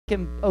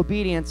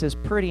obedience is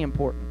pretty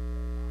important.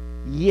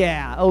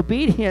 Yeah,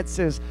 obedience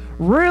is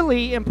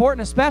really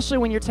important, especially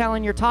when you're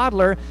telling your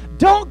toddler,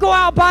 don't go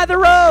out by the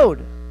road,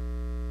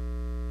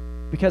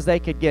 because they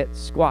could get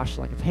squashed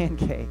like a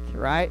pancake,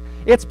 right?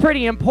 It's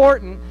pretty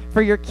important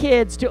for your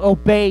kids to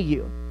obey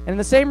you. And in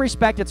the same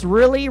respect, it's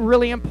really,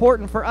 really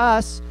important for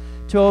us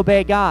to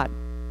obey God.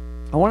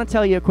 I want to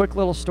tell you a quick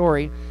little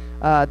story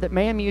that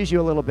may amuse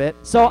you a little bit.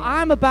 So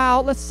I'm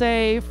about, let's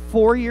say,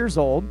 4 years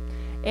old,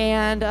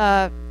 and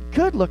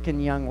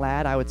good-looking young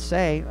lad, I would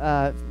say.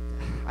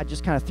 I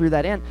just kind of threw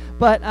that in.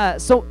 But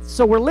so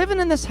we're living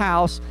in this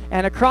house,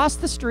 and across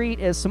the street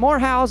is some more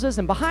houses,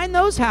 and behind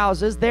those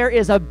houses there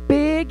is a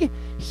big,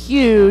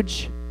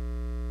 huge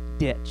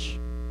ditch.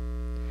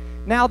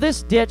 Now,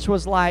 this ditch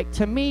was like,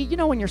 to me, you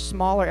know when you're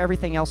smaller,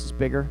 everything else is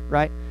bigger,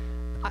 right?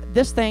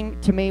 This thing,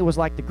 to me, was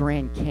like the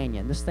Grand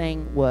Canyon. This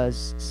thing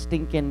was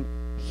stinking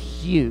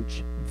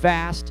huge,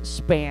 vast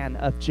span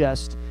of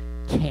just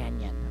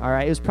canyon, all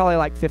right? It was probably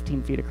like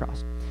 15 feet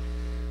across.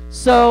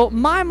 So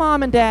my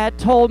mom and dad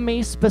told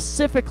me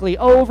specifically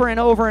over and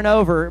over and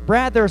over,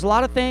 Brad, there's a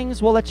lot of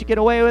things we'll let you get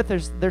away with.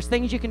 There's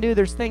things you can do.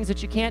 There's things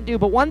that you can't do.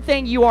 But one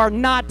thing you are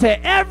not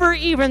to ever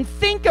even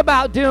think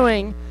about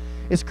doing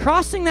is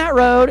crossing that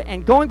road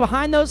and going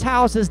behind those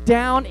houses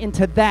down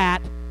into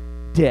that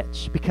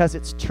ditch, because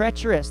it's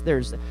treacherous.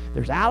 There's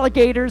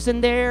alligators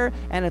in there,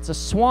 and it's a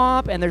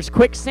swamp, and there's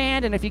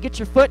quicksand, and if you get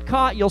your foot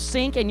caught, you'll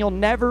sink, and you'll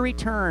never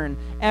return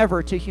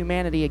ever to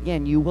humanity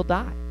again. You will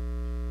die.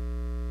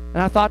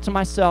 And I thought to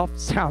myself,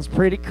 sounds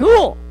pretty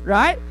cool,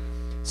 right?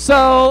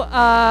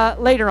 So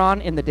later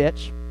on in the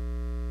ditch,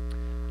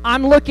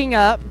 I'm looking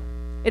up.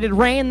 It had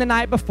rained the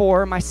night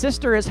before. My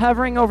sister is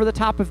hovering over the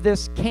top of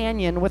this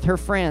canyon with her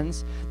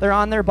friends. They're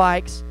on their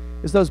bikes.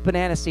 There's those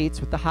banana seats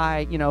with the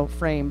high,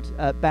 framed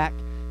back,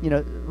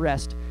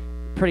 rest.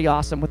 Pretty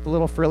awesome, with the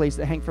little frillies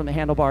that hang from the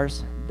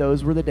handlebars.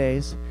 Those were the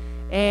days.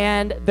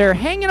 And they're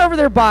hanging over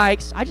their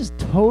bikes. I just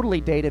totally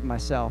dated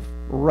myself.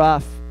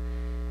 Rough.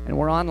 And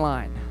we're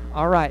online.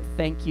 All right,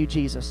 thank you,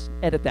 Jesus.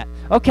 Edit that.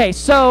 Okay,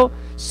 so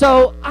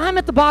I'm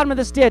at the bottom of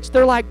this ditch.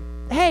 They're like,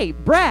 hey,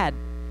 Brad,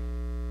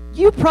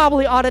 you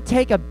probably ought to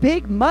take a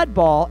big mud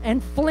ball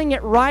and fling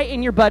it right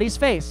in your buddy's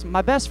face.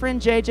 My best friend,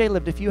 JJ,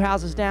 lived a few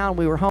houses down.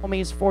 We were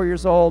homies, 4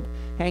 years old,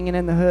 hanging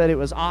in the hood. It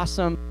was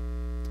awesome.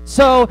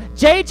 So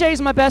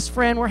JJ's my best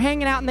friend. We're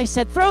hanging out, and they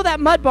said, throw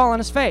that mud ball in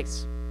his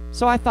face.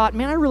 So I thought,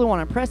 man, I really want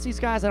to impress these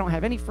guys. I don't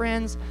have any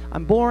friends.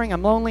 I'm boring.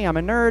 I'm lonely. I'm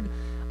a nerd.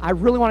 I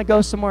really want to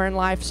go somewhere in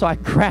life, so I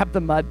grabbed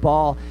the mud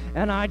ball,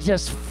 and I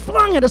just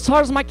flung it as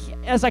hard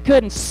as I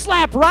could and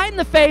slapped right in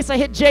the face. I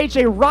hit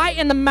JJ right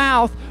in the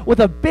mouth with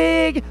a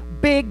big,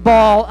 big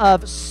ball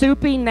of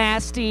soupy,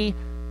 nasty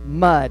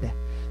mud.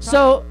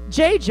 So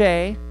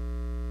JJ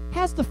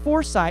has the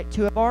foresight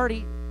to have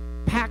already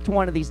packed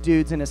one of these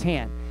dudes in his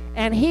hand,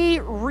 and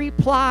he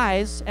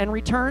replies and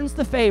returns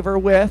the favor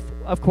with,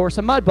 of course,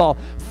 a mud ball,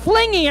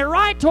 flinging it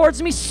right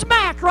towards me,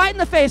 smack right in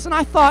the face. And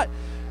I thought,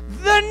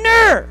 the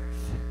nerve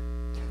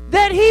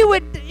that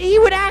he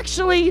would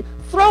actually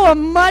throw a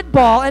mud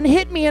ball and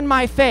hit me in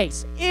my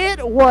face.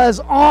 It was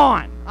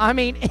on. I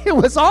mean, it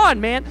was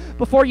on, man.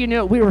 Before you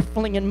knew it, we were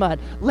flinging mud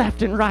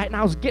left and right, and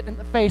I was getting in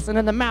the face and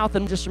in the mouth.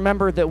 And just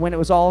remember that when it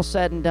was all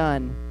said and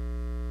done,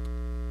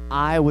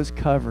 I was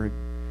covered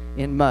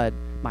in mud.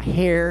 My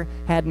hair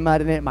had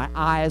mud in it, my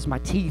eyes, my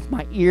teeth,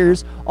 my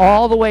ears,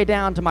 all the way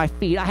down to my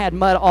feet. I had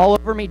mud all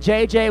over me.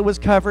 JJ was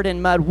covered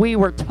in mud. We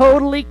were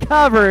totally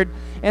covered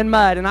in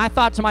mud. And I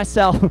thought to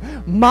myself,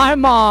 my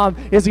mom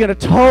is going to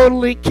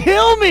totally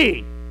kill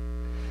me.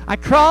 I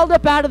crawled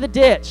up out of the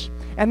ditch,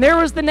 and there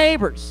was the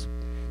neighbors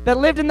that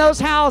lived in those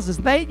houses.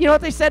 You know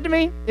what they said to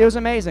me? It was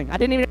amazing. I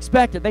didn't even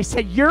expect it. They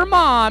said, your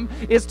mom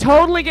is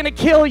totally going to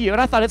kill you. And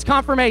I thought, it's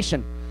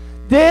confirmation.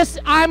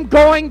 I'm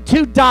going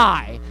to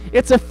die.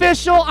 It's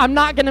official. I'm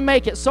not going to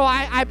make it. So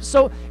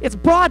so it's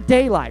broad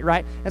daylight,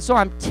 right? And so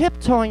I'm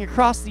tiptoeing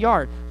across the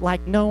yard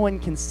like no one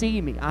can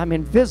see me. I'm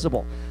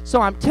invisible.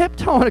 So I'm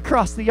tiptoeing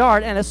across the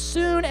yard, and as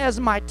soon as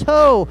my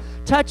toe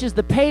touches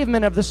the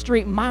pavement of the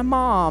street, my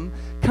mom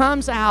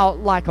comes out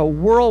like a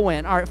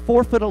whirlwind, all right,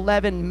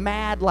 4'11",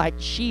 mad, like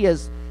she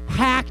is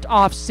hacked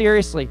off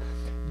seriously.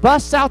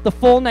 Busts out the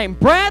full name,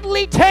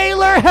 Bradley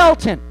Taylor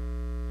Helton.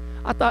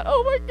 I thought,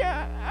 oh my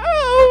God,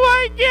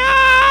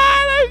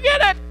 I'm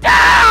gonna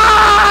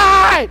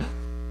die!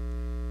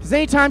 Because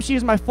anytime she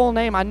used my full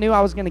name, I knew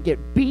I was gonna get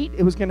beat.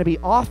 It was gonna be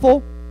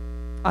awful.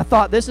 I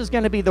thought, this is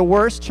gonna be the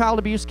worst child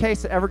abuse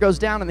case that ever goes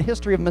down in the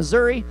history of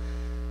Missouri.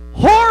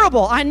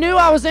 Horrible! I knew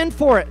I was in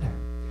for it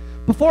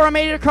before I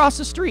made it across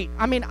the street.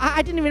 I mean,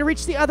 I didn't even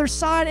reach the other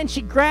side, and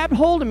she grabbed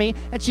hold of me,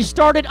 and she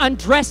started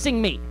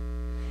undressing me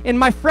in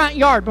my front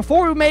yard.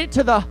 Before we made it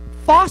to the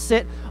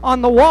faucet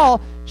on the wall,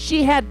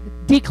 she had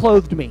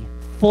declothed me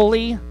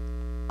fully,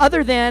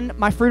 other than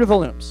my Fruit of the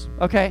Looms,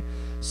 okay?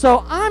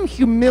 So I'm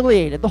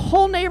humiliated. The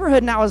whole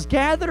neighborhood now is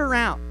gathered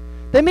around.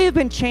 They may have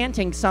been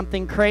chanting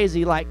something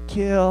crazy like,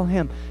 kill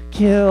him,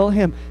 kill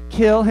him,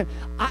 kill him.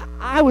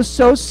 I was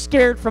so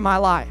scared for my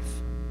life.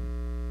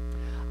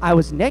 I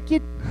was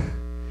naked,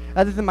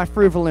 other than my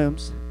Fruit of the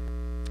Looms.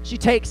 She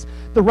takes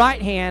the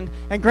right hand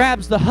and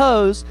grabs the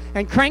hose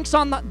and cranks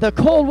on the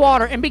cold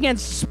water and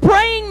begins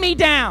spraying me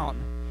down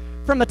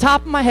from the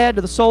top of my head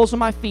to the soles of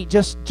my feet.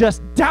 Just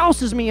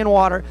douses me in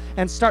water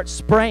and starts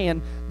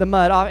spraying the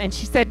mud off. And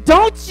she said,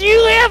 "Don't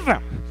you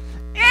ever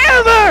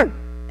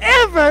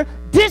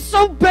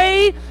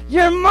disobey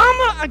your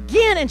mama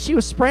again." And she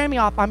was spraying me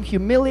off. I'm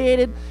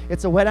humiliated.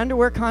 It's a wet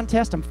underwear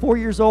contest. I'm 4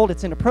 years old.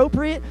 It's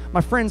inappropriate.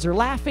 My friends are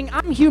laughing.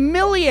 I'm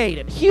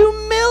humiliated.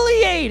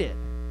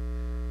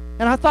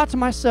 And I thought to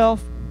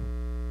myself,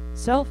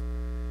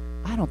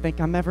 I don't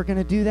think I'm ever going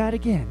to do that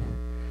again.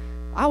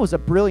 I was a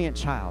brilliant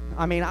child.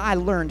 I mean, I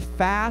learned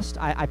fast.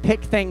 I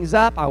picked things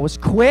up. I was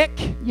quick,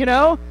 you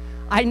know.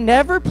 I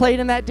never played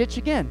in that ditch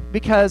again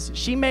because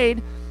she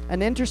made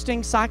an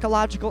interesting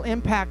psychological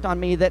impact on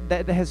me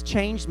that has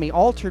changed me,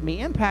 altered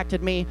me,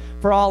 impacted me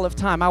for all of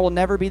time. I will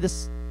never be the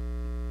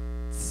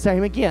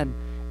same again,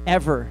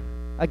 ever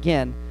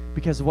again,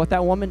 because of what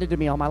that woman did to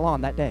me on my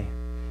lawn that day.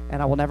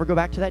 And I will never go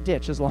back to that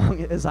ditch as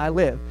long as I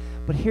live.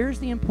 But here's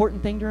the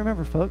important thing to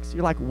remember, folks.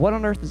 You're like, what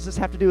on earth does this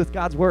have to do with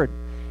God's word?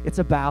 It's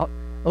about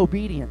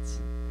obedience.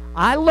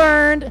 I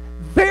learned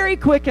very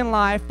quick in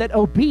life that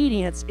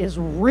obedience is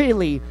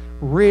really,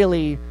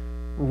 really,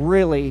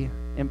 really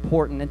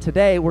important. And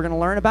today we're going to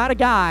learn about a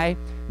guy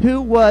who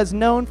was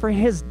known for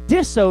his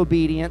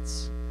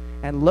disobedience,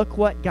 and look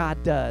what God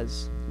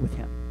does with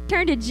him.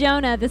 Turn to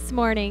Jonah this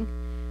morning.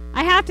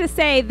 I have to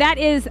say, that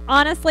is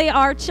honestly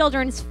our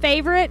children's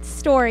favorite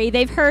story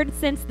they've heard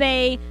since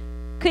they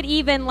could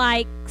even,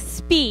 like,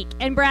 speak.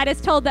 And Brad has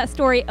told that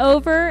story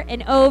over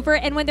and over.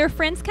 And when their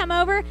friends come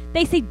over,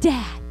 they say,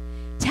 "Dad,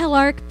 tell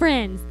our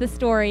friends the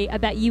story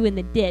about you in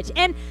the ditch."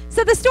 And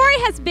so the story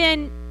has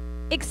been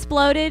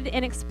exploded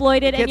and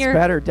exploited. It gets and your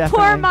better,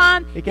 definitely. Poor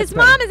mom. His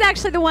mom is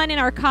actually the one in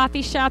our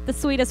coffee shop, the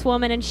sweetest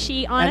woman. And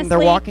she honestly... And they're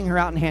walking her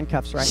out in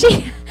handcuffs right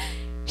now.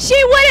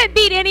 She wouldn't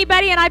beat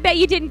anybody, and I bet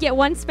you didn't get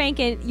one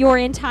spanking your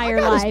entire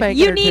life.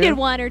 You needed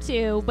one or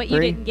two, but you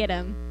didn't get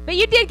them. But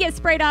you did get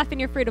sprayed off in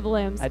your Fruit of the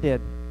Looms. I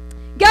did.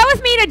 Go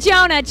with me to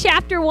Jonah,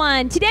 chapter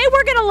 1. Today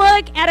we're going to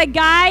look at a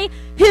guy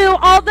who,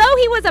 although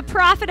he was a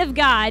prophet of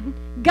God,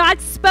 God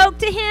spoke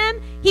to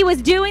him. He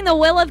was doing the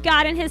will of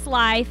God in his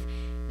life.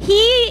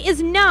 He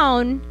is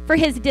known for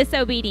his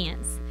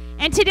disobedience.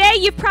 And today,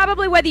 you've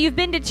probably, whether you've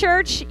been to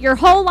church your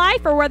whole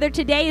life or whether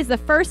today is the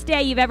first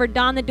day you've ever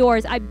donned the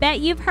doors, I bet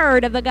you've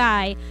heard of a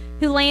guy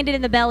who landed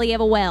in the belly of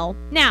a whale.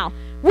 Now,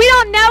 we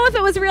don't know if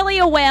it was really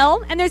a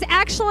whale, and there's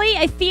actually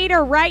a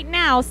theater right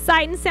now,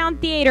 Sight and Sound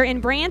Theater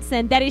in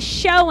Branson, that is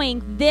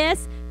showing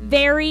this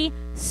very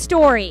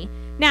story.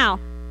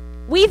 Now,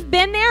 we've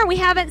been there. We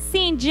haven't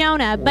seen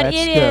Jonah, but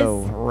Let's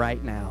go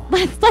right now.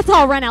 Let's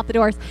all run out the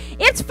doors.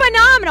 It's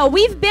phenomenal.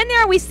 We've been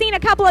there. We've seen a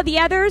couple of the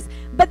others.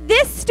 But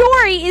this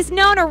story is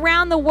known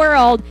around the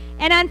world.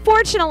 And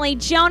unfortunately,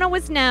 Jonah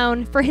was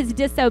known for his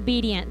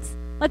disobedience.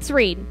 Let's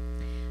read.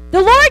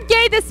 The Lord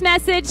gave this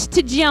message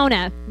to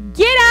Jonah.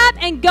 Get up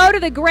and go to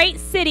the great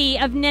city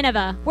of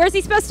Nineveh. Where's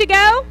he supposed to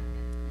go?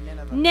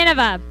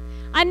 Nineveh.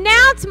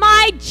 Announce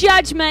my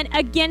judgment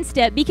against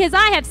it, because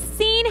I have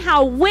seen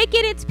how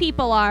wicked its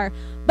people are.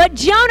 But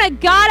Jonah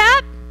got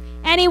up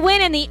and he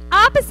went in the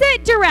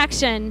opposite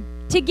direction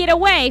to get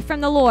away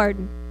from the Lord.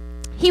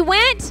 He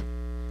went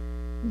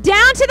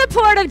down to the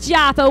port of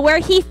Joppa, where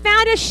he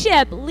found a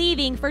ship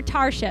leaving for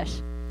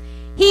Tarshish.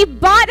 He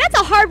bought, that's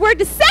a hard word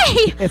to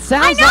say. It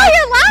sounds I know, like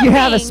you're laughing. You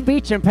have a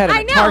speech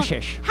impediment. I know.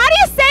 Tarshish. How do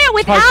you say it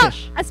without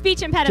Tarshish. a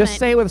speech impediment? Just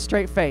say it with a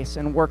straight face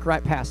and work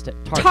right past it.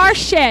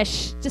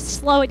 Tarshish. Just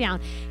slow it down.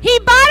 He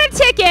bought a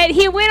ticket.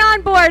 He went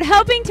on board,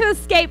 hoping to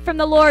escape from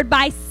the Lord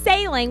by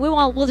sailing.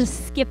 We'll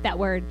just skip that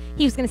word.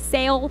 He was going to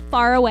sail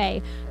far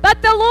away.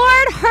 But the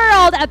Lord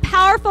hurled a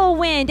powerful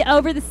wind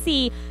over the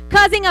sea,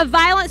 causing a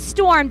violent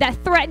storm that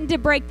threatened to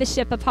break the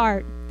ship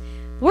apart.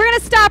 We're going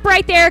to stop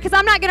right there because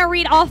I'm not going to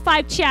read all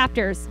 5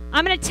 chapters.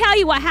 I'm going to tell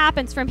you what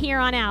happens from here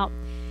on out.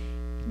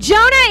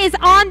 Jonah is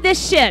on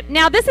this ship.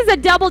 Now, this is a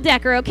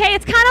double-decker, okay?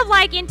 It's kind of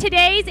like in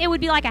today's, it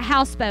would be like a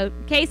houseboat,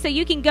 okay? So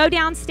you can go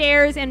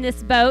downstairs in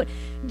this boat.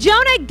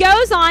 Jonah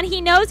goes on.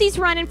 He knows he's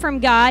running from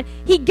God.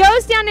 He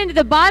goes down into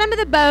the bottom of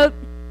the boat,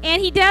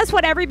 and he does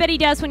what everybody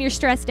does when you're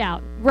stressed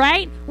out,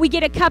 right? We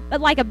get a cup,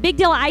 like a big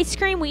deal of ice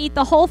cream. We eat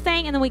the whole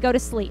thing, and then we go to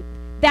sleep.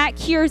 That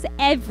cures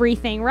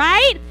everything,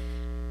 right?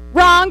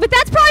 Wrong, but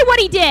that's probably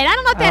what he did. I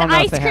don't know if they had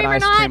ice cream or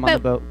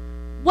not, but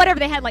whatever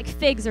they had, like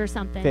figs or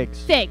something.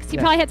 Figs. He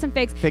probably had some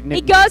figs.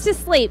 He goes to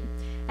sleep.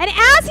 And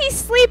as he's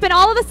sleeping,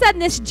 all of a sudden,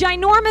 this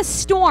ginormous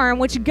storm,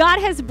 which God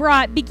has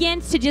brought,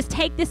 begins to just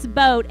take this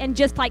boat and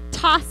just like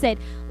toss it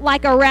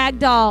like a rag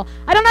doll.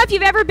 I don't know if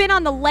you've ever been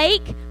on the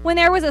lake when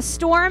there was a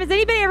storm. Has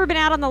anybody ever been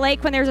out on the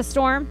lake when there's a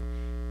storm?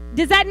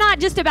 Does that not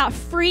just about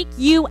freak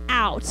you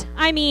out?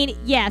 I mean,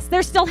 yes,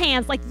 there's still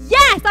hands like,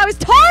 yes, I was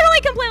totally,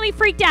 completely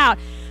freaked out.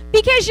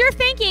 Because you're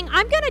thinking,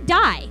 I'm going to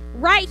die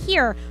right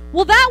here.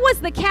 Well, that was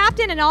the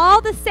captain and all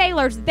the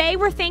sailors. They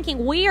were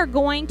thinking, we are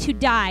going to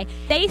die.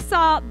 They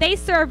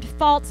served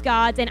false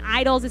gods, and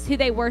idols is who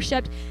they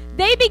worshipped.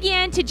 They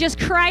began to just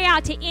cry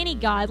out to any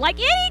god, like,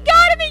 any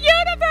god in the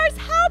universe,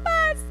 help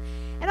us.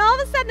 And all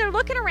of a sudden they're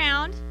looking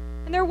around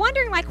and they're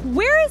wondering, like,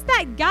 where is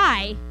that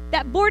guy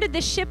that boarded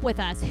this ship with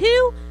us?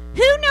 Who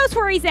knows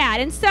where he's at?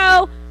 And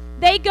so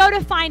they go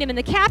to find him, and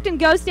the captain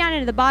goes down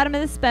into the bottom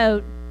of this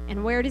boat,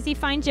 and where does he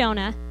find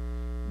Jonah?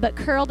 But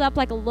curled up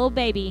like a little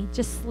baby,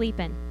 just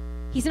sleeping.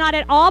 He's not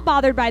at all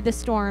bothered by the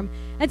storm.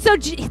 And so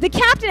the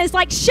captain is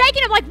like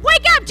shaking him, like,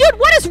 wake up, dude,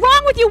 what is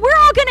wrong with you? We're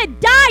all going to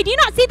die. Do you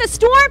not see the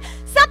storm?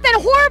 Something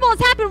horrible has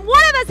happened.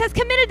 One of us has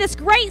committed this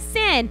great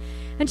sin.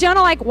 And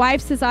Jonah like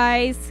wipes his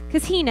eyes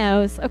because he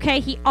knows, okay?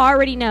 He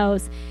already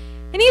knows.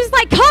 And he's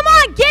like, come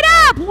on, get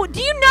up.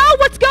 Do you know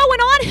what's going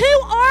on?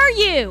 Who are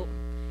you?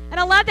 And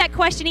I love that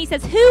question. He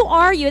says, who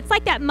are you? It's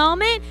like that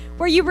moment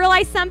where you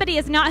realize somebody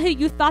is not who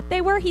you thought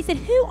they were. He said,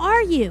 who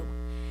are you?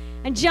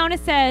 And Jonah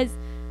says,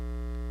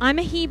 I'm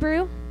a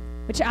Hebrew,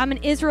 which I'm an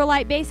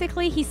Israelite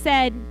basically. He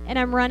said, and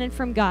I'm running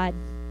from God.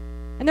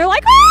 And they're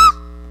like,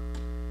 oh,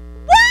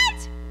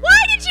 what? Why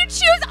did you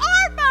choose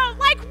our boat?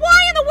 Like,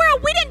 why in the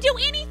world? We didn't do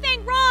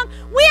anything wrong.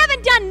 We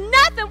haven't done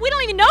nothing. We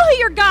don't even know who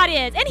your God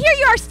is. And here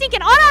you are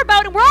stinking on our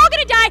boat, and we're all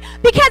going to die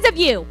because of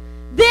you.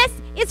 This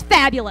is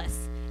fabulous.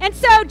 And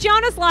so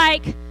Jonah's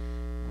like,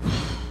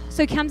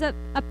 so he comes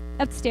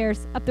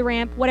upstairs, up the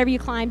ramp, whatever you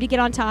climb to get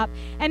on top.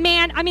 And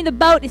man, I mean, the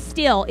boat is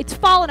still, it's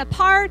falling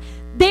apart.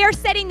 They are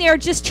sitting there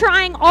just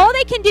trying all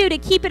they can do to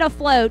keep it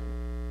afloat.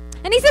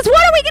 And he says,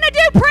 what are we going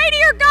to do? Pray to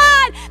your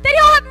God that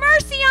he'll have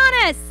mercy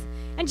on us.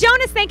 And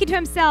Jonah's thinking to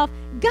himself,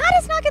 God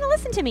is not going to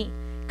listen to me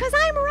because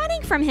I'm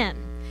running from him.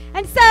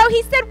 And so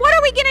he said, what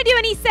are we going to do?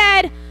 And he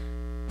said,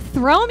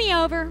 throw me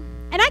over.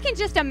 And I can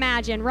just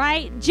imagine,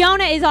 right?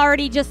 Jonah is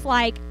already just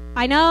like,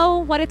 I know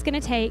what it's going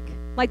to take.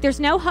 Like, there's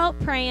no hope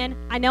praying.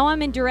 I know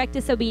I'm in direct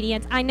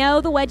disobedience. I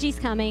know the wedgie's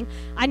coming.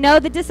 I know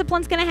the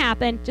discipline's going to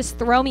happen. Just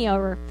throw me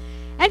over.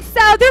 And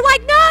so they're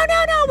like, no,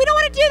 we don't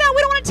want to do that.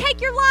 We don't want to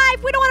take your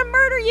life. We don't want to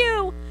murder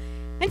you.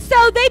 And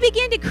so they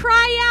begin to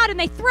cry out, and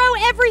they throw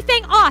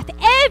everything off,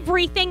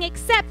 everything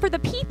except for the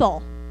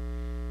people.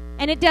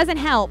 And it doesn't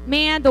help.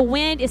 Man, the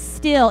wind is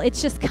still.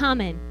 It's just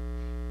coming.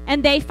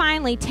 And they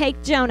finally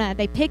take Jonah.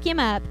 They pick him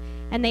up,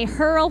 and they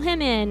hurl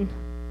him in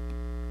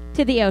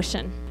to the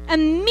ocean.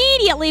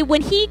 Immediately,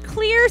 when he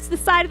clears the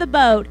side of the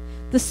boat,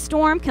 the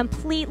storm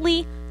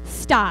completely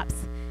stops.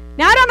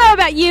 Now, I don't know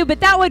about you, but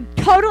that would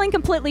totally and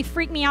completely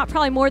freak me out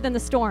probably more than the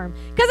storm.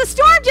 Because the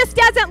storm just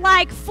doesn't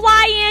like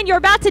fly in, you're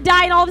about to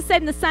die, and all of a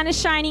sudden the sun is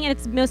shining, and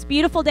it's the most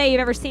beautiful day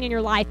you've ever seen in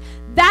your life.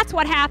 That's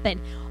what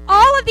happened.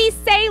 All of these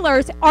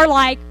sailors are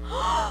like,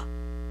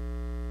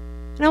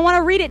 and I want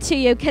to read it to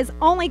you because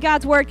only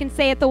God's word can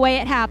say it the way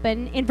it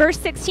happened. In verse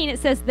 16, it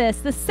says this: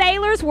 the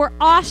sailors were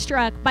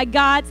awestruck by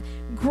God's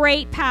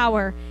great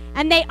power,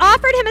 and they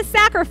offered him a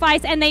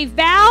sacrifice, and they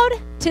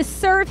vowed to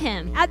serve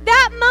him. At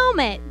that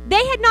moment,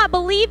 they had not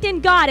believed in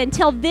God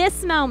until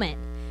this moment.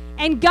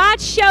 And God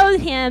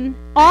showed him,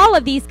 all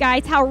of these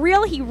guys, how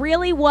real he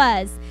really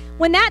was.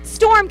 When that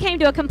storm came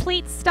to a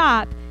complete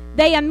stop,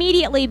 they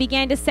immediately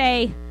began to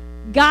say,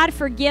 God,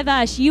 forgive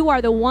us. You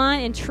are the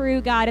one and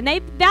true God. And they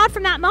vowed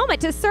from that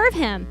moment to serve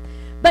him.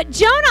 But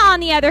Jonah,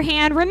 on the other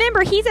hand,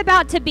 remember, he's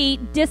about to be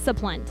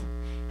disciplined.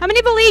 How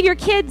many believe your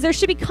kids, there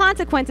should be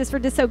consequences for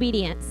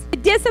disobedience?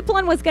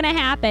 Discipline was going to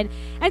happen.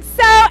 And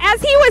so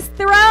as he was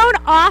thrown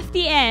off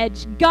the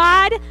edge,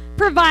 God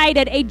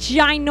provided a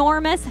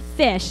ginormous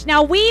fish.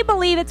 Now, we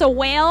believe it's a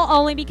whale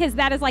only because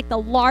that is like the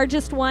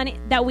largest one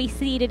that we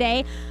see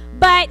today.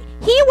 But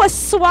he was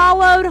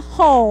swallowed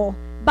whole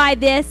by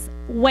this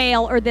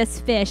whale or this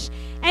fish.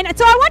 And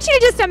so I want you to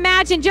just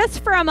imagine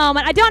just for a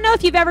moment, I don't know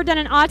if you've ever done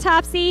an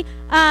autopsy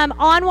on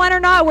one or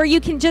not, where you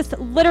can just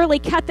literally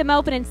cut them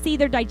open and see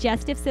their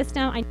digestive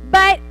system.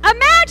 But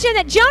imagine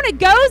that Jonah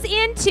goes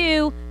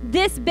into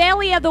this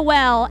belly of the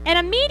well, and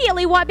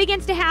immediately what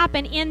begins to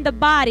happen in the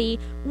body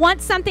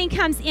once something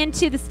comes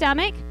into the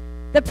stomach,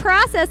 the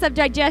process of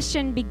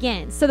digestion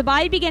begins. So the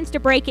body begins to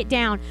break it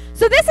down.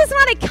 So this is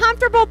not a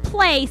comfortable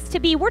place to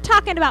be. We're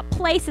talking about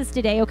places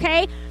today,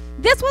 okay?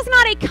 This was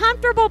not a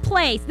comfortable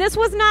place. This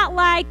was not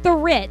like the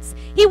Ritz.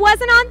 He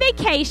wasn't on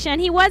vacation.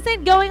 He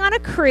wasn't going on a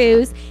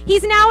cruise.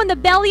 He's now in the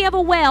belly of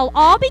a whale,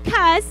 all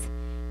because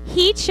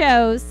he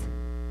chose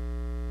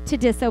to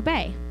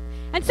disobey.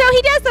 And so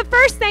he does the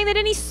first thing that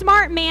any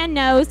smart man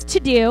knows to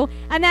do,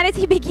 and that is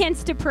he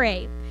begins to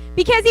pray.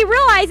 Because he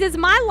realizes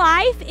my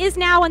life is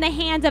now in the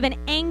hands of an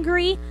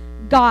angry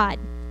God.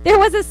 There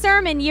was a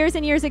sermon years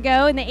and years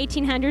ago in the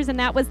 1800s, and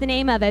that was the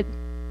name of it.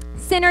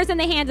 Sinners in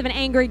the hands of an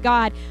angry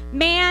God.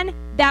 Man,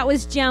 that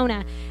was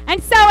Jonah.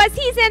 And so as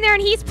he's in there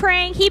and he's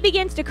praying, he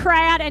begins to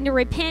cry out and to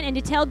repent and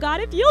to tell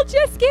God, if you'll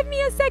just give me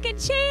a second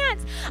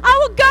chance, I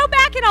will go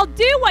back and I'll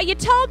do what you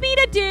told me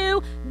to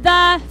do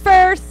the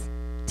first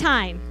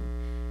time.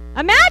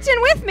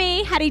 Imagine with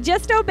me, had he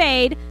just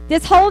obeyed,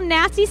 this whole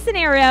nasty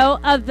scenario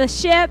of the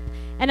ship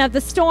and of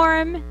the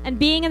storm and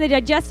being in the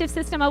digestive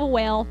system of a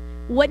whale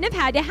wouldn't have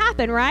had to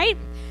happen, right?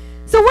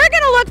 So we're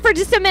going to look for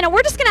just a minute.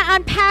 We're just going to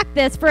unpack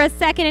this for a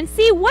second and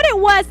see what it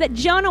was that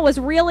Jonah was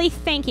really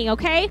thinking,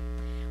 okay?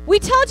 We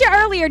told you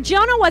earlier,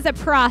 Jonah was a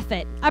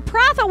prophet. A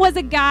prophet was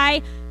a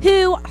guy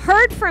who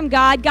heard from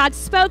God. God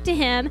spoke to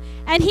him,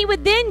 and he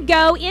would then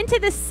go into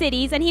the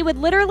cities, and he would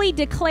literally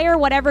declare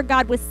whatever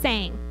God was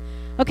saying.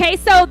 Okay,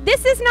 so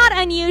this is not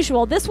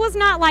unusual. This was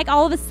not like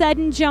all of a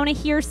sudden Jonah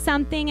hears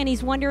something, and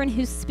he's wondering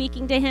who's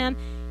speaking to him.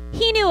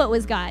 He knew it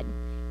was God.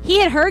 He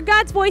had heard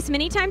God's voice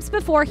many times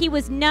before. He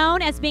was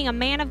known as being a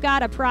man of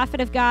God, a prophet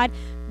of God.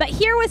 But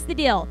here was the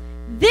deal.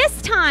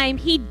 This time,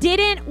 he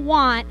didn't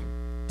want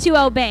to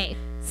obey.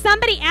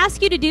 Somebody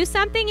asks you to do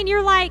something, and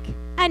you're like,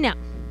 no,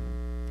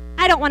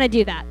 I don't want to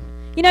do that.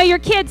 You know, your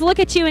kids look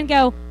at you and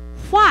go,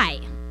 why?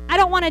 I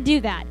don't want to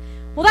do that.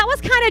 Well, that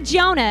was kind of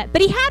Jonah,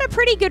 but he had a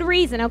pretty good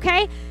reason,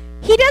 okay?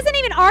 He doesn't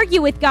even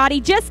argue with God. He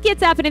just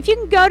gets up, and if you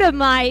can go to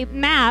my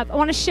map, I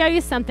want to show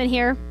you something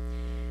here.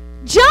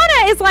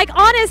 Jonah is like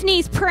on his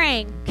knees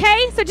praying,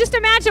 okay? So just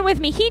imagine with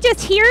me. He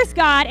just hears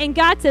God, and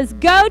God says,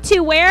 go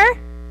to where?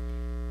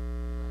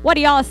 What,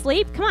 are y'all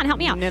asleep? Come on, help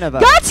me out. Nineveh.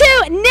 Go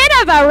to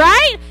Nineveh,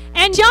 right?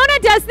 And Jonah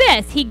does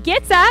this. He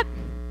gets up.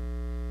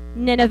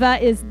 Nineveh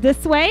is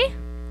this way,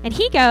 and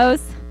he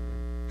goes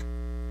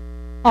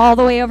all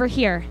the way over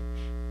here.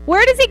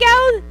 Where does he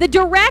go? The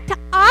direct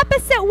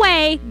opposite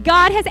way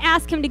God has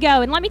asked him to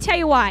go. And let me tell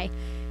you why.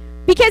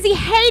 Because he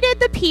hated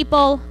the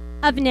people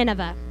of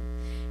Nineveh.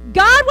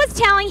 God was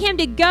telling him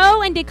to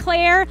go and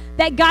declare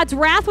that God's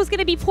wrath was going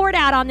to be poured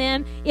out on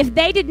them if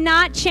they did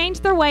not change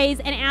their ways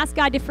and ask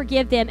God to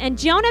forgive them. And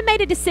Jonah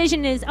made a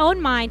decision in his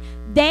own mind.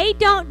 They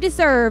don't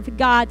deserve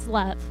God's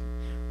love.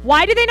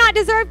 Why do they not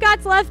deserve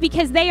God's love?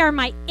 Because they are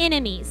my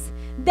enemies.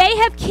 They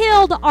have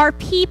killed our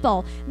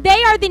people.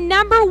 They are the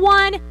number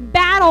one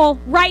battle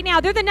right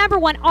now. They're the number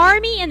one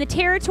army in the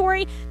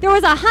territory. There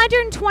was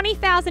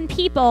 120,000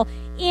 people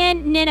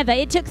in Nineveh.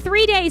 It took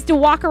 3 days to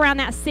walk around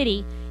that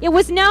city. It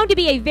was known to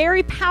be a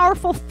very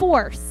powerful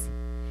force,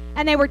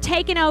 and they were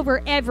taking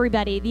over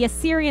everybody. The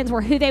Assyrians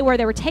were who they were.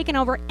 They were taking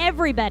over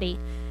everybody.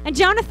 And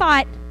Jonah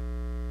thought,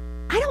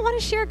 I don't want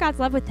to share God's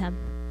love with them.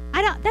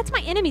 That's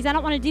my enemies. I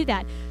don't want to do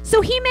that.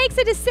 So he makes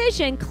a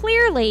decision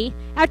clearly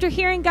after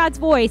hearing God's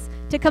voice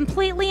to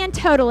completely and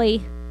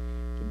totally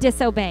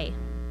disobey.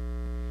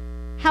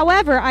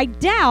 However, I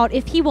doubt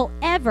if he will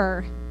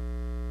ever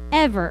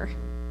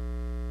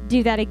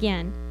do that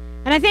again.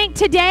 And I think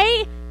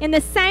today, in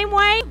the same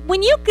way,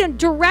 when you can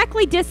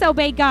directly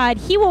disobey God,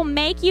 he will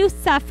make you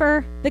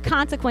suffer the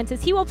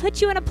consequences. He will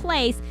put you in a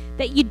place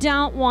that you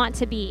don't want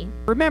to be.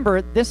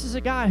 Remember, this is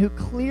a guy who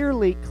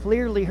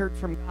clearly heard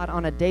from God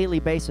on a daily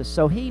basis.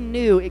 So he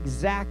knew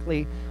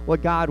exactly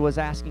what God was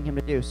asking him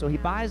to do. So he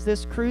buys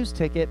this cruise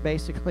ticket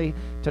basically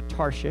to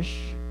Tarshish.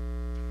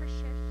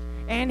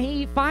 And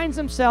he finds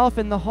himself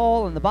in the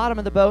hull, in the bottom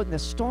of the boat, and the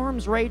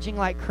storm's raging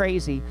like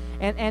crazy.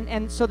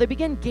 And so they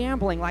begin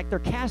gambling, like they're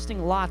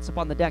casting lots up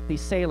on the deck.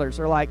 These sailors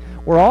are like,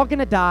 we're all going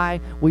to die.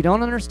 We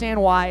don't understand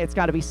why. It's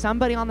got to be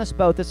somebody on this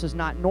boat. This is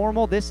not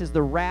normal. This is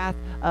the wrath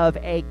of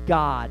a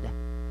god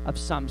of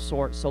some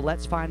sort. So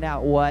let's find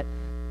out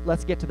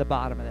let's get to the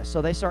bottom of this.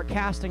 So they start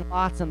casting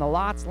lots, and the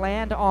lots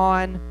land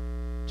on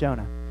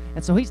Jonah.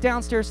 And so he's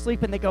downstairs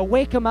sleeping. They go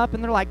wake him up,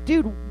 and they're like,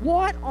 dude,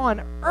 what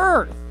on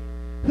earth?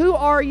 Who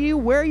are you?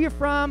 Where are you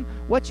from?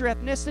 What's your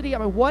ethnicity? I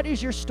mean, what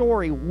is your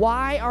story?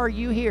 Why are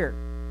you here?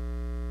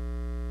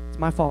 It's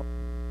my fault.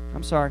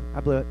 I'm sorry.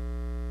 I blew it.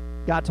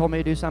 God told me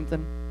to do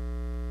something.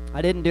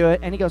 I didn't do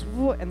it. And he goes,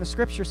 and the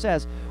scripture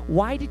says,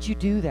 why did you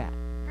do that?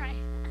 Right.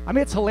 I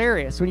mean, it's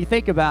hilarious when you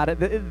think about it.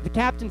 The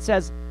captain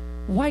says,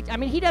 why? I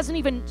mean, he doesn't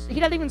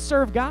even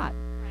serve God.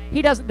 Right.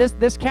 He doesn't.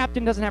 This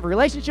captain doesn't have a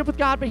relationship with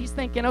God, but he's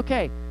thinking,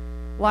 okay,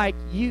 like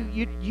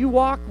you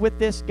walk with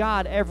this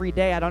God every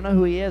day. I don't know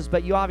who he is,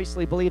 but you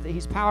obviously believe that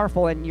he's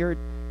powerful, and you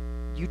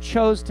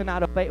chose to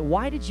not obey.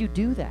 Why did you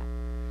do that?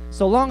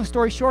 So long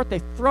story short, they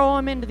throw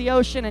him into the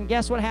ocean, and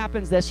guess what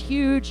happens? This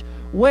huge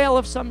whale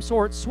of some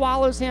sort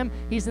swallows him.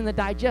 He's in the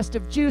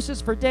digestive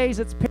juices for days.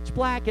 It's pitch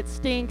black. It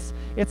stinks.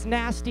 It's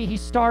nasty.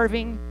 He's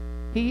starving.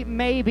 He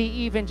maybe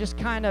even just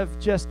kind of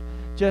just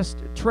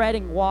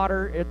treading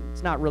water.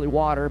 It's not really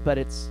water, but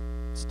it's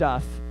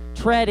stuff.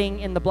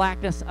 Treading in the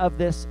blackness of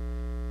this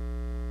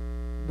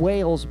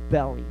whale's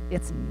belly.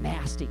 It's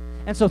nasty.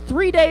 And so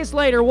 3 days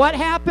later, what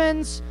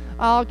happens?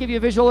 I'll give you a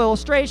visual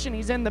illustration.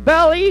 He's in the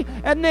belly,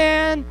 and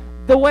then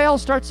the whale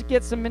starts to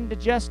get some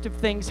indigestive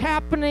things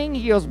happening.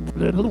 He goes,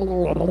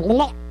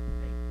 throws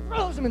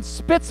him and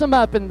spits him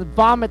up and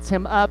vomits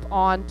him up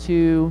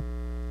onto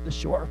the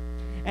shore.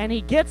 And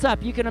he gets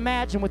up, you can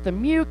imagine, with the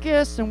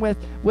mucus and with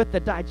the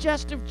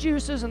digestive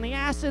juices and the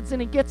acids,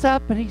 and he gets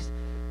up and he's,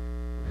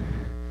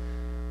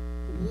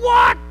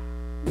 what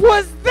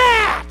was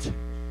that?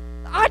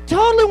 I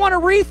totally want a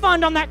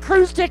refund on that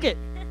cruise ticket.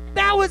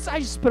 I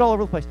just spit all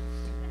over the place.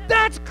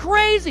 That's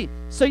crazy.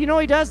 So you know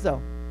what he does,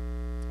 though?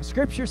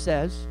 Scripture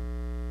says,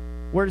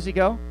 where does he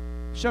go?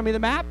 Show me the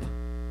map.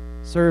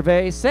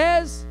 Survey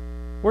says,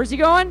 where's he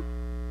going?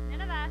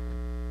 Nineveh.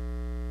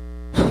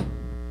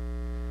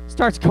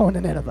 starts going to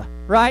Nineveh,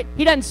 right?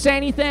 He doesn't say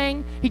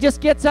anything. He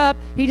just gets up.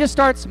 He just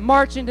starts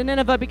marching to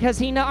Nineveh because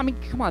he knows. I mean,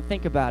 come on,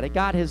 think about it.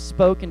 God has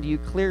spoken to you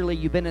clearly.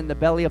 You've been in the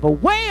belly of a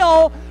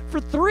whale for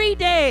 3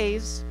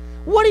 days.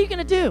 What are you going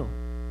to do?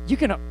 You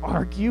going to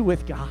argue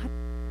with God?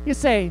 You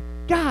say,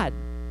 God,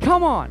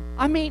 come on.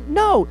 I mean,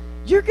 no.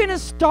 You're going to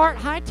start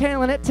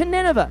hightailing it to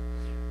Nineveh.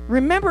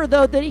 Remember,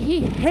 though, that he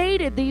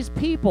hated these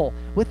people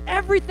with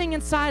everything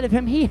inside of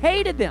him. He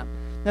hated them.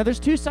 Now, there's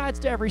 2 sides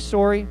to every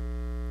story.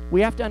 We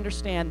have to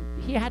understand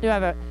he had to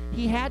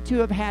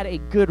have had a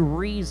good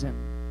reason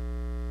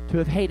to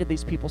have hated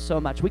these people so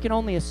much. We can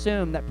only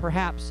assume that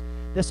perhaps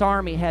this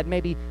army had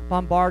maybe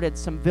bombarded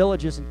some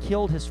villages and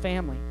killed his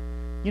family.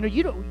 You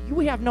know,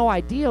 we have no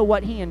idea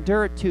what he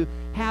endured to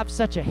have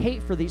such a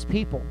hate for these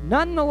people.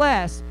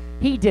 Nonetheless,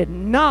 he did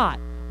not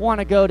want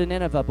to go to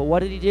Nineveh. But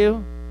what did he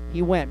do?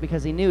 He went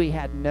because he knew he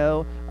had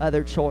no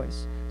other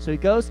choice. So he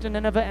goes to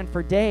Nineveh, and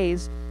for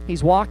days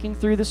he's walking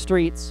through the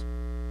streets.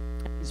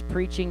 He's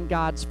preaching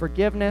God's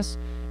forgiveness,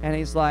 and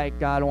he's like,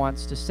 God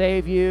wants to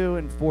save you.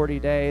 In 40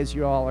 days,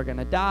 you all are going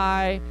to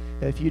die.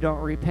 If you don't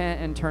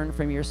repent and turn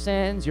from your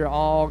sins, you're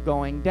all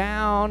going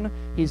down.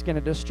 He's going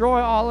to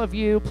destroy all of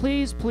you.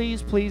 Please,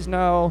 please, please,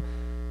 no.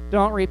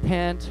 Don't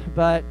repent,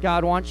 but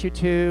God wants you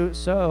to,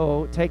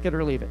 so take it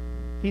or leave it.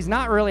 He's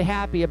not really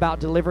happy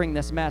about delivering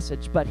this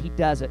message, but he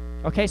does it.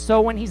 Okay,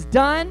 so when he's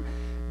done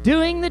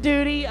doing the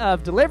duty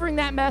of delivering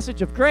that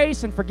message of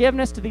grace and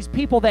forgiveness to these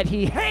people that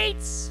he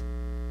hates,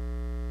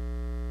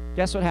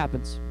 guess what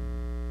happens?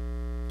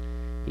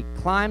 He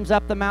climbs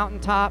up the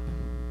mountaintop,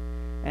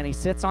 and he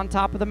sits on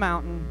top of the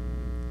mountain,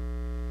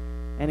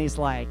 and he's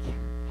like,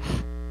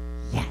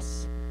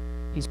 yes.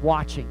 He's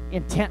watching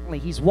intently.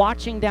 He's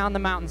watching down the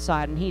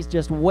mountainside, and he's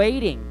just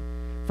waiting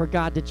for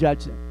God to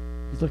judge them.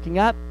 He's looking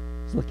up,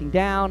 he's looking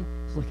down,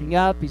 he's looking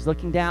up, he's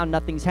looking down,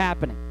 nothing's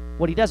happening.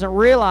 What he doesn't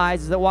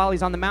realize is that while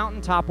he's on the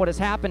mountaintop, what has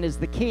happened is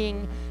the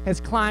king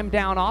has climbed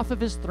down off of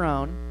his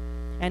throne,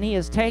 and he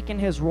has taken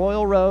his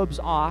royal robes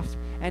off,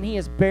 and he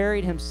has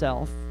buried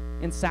himself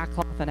in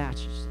sackcloth and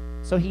ashes.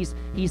 So he's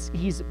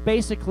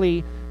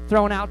basically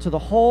thrown out to the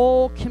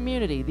whole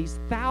community, these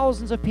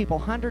thousands of people,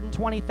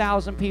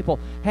 120,000 people.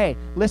 Hey,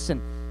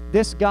 listen,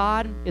 this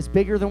God is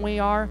bigger than we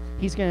are.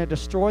 He's going to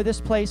destroy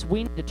this place.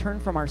 We need to turn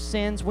from our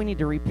sins. We need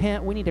to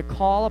repent. We need to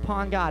call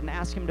upon God and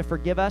ask him to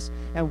forgive us,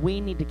 and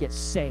we need to get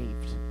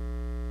saved.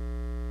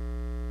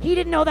 He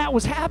didn't know that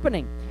was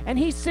happening. And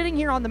he's sitting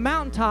here on the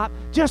mountaintop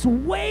just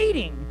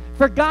waiting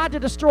for God to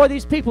destroy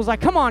these people. He's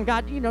like, come on,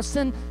 God,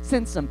 send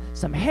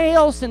some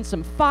hail, send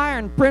some fire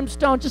and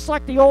brimstone, just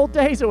like the old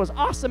days. It was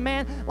awesome,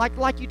 man.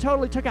 Like you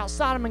totally took out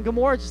Sodom and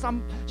Gomorrah.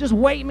 Just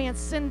wait, man.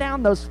 Send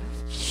down those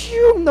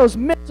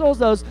missiles,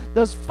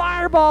 those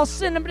fireballs.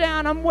 Send them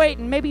down. I'm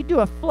waiting. Maybe do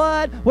a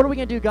flood. What are we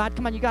going to do, God?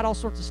 Come on, you got all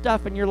sorts of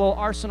stuff in your little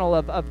arsenal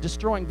of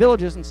destroying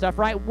villages and stuff,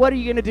 right? What are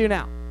you going to do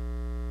now?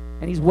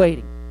 And he's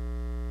waiting.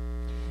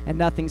 And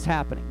nothing's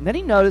happening. And then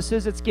he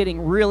notices it's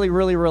getting really,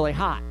 really, really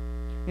hot.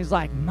 He's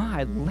like,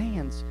 my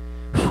lands,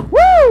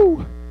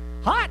 woo,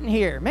 hot in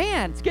here.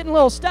 Man, it's getting a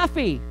little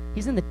stuffy.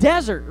 He's in the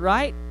desert,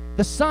 right?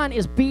 The sun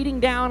is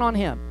beating down on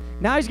him.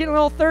 Now he's getting a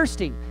little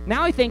thirsty.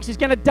 Now he thinks he's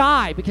going to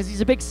die because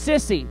he's a big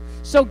sissy.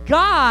 So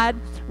God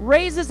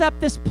raises up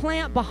this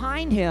plant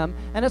behind him,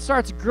 and it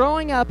starts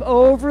growing up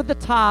over the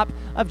top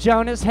of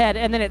Jonah's head,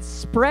 and then it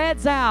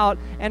spreads out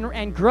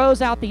and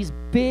grows out these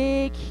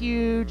big,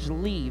 huge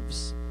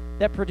leaves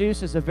that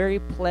produces a very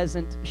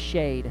pleasant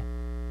shade.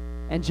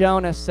 And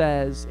Jonah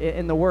says,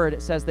 in the word,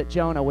 it says that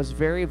Jonah was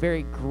very,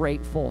 very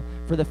grateful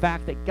for the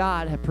fact that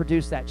God had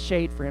produced that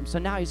shade for him. So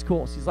now he's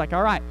cool. So he's like,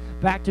 all right,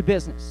 back to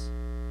business.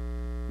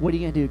 What are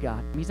you going to do,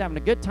 God? He's having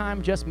a good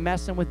time just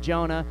messing with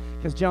Jonah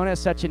because Jonah is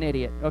such an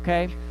idiot,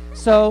 okay?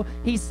 So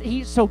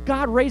so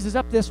God raises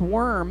up this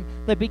worm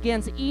that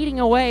begins eating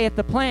away at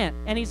the plant.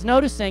 And he's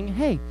noticing,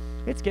 hey,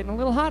 it's getting a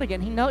little hot again.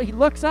 He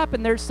looks up,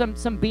 and there's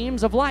some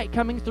beams of light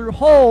coming through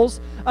holes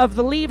of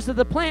the leaves of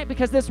the plant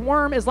because this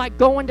worm is like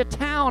going to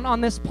town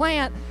on this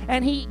plant,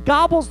 and he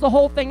gobbles the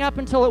whole thing up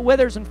until it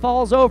withers and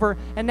falls over,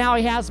 and now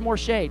he has more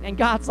shade. And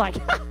God's like,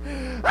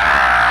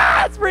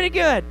 that's pretty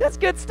good. That's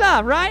good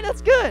stuff, right?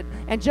 That's good.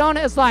 And Jonah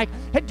is like,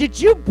 hey, did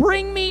you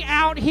bring me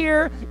out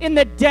here in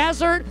the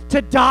desert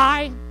to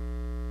die?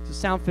 Does it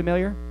sound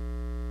familiar?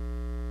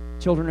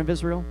 Children of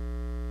Israel?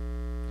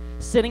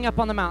 Sitting up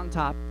on the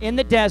mountaintop in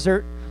the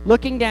desert,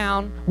 looking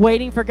down,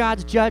 waiting for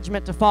God's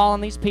judgment to fall on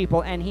these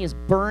people, and he is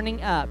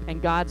burning up,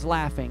 and God's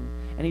laughing.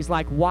 And he's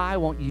like, why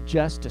won't you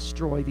just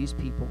destroy these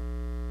people?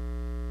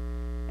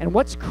 And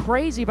what's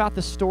crazy about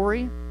the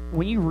story,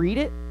 when you read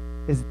it,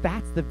 is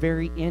that's the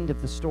very end of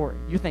the story.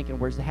 You're thinking,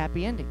 where's the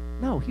happy ending?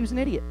 No, he was an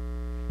idiot.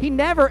 He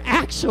never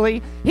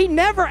actually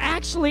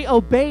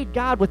obeyed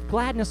God with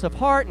gladness of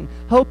heart and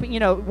hoping,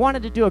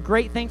 wanted to do a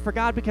great thing for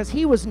God, because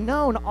he was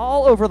known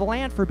all over the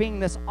land for being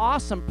this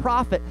awesome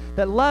prophet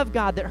that loved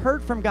God, that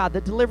heard from God,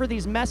 that delivered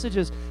these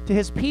messages to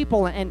his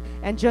people, and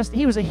just,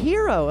 he was a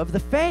hero of the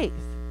faith.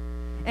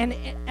 And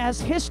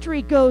as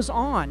history goes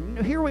on,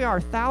 here we are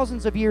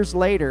thousands of years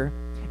later,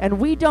 And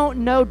we don't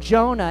know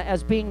Jonah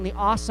as being the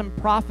awesome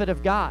prophet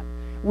of God.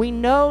 We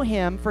know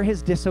him for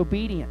his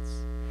disobedience.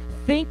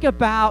 Think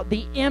about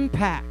the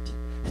impact.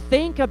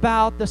 Think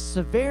about the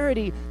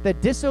severity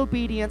that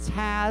disobedience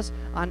has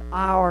on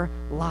our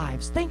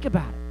lives. Think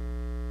about it.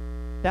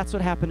 That's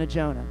what happened to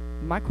Jonah.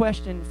 My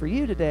question for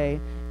you today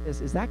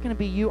is that going to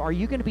be you? Are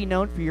you going to be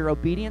known for your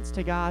obedience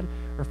to God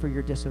or for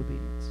your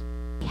disobedience?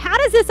 How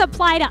does this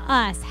apply to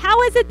us?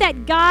 How is it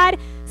that God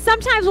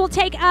sometimes will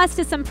take us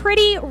to some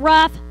pretty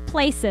rough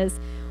places?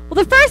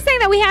 Well, the first thing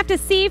that we have to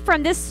see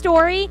from this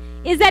story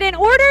is that in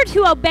order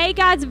to obey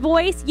God's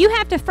voice, you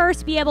have to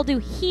first be able to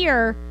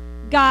hear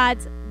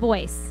God's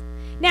voice.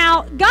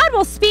 Now, God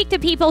will speak to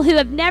people who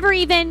have never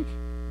even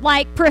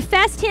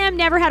professed him,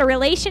 never had a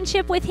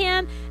relationship with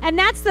him, and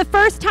that's the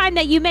first time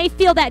that you may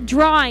feel that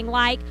drawing,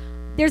 like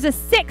there's a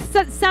sick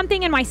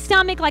something in my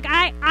stomach, like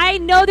I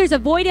know there's a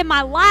void in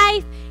my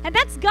life, and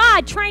that's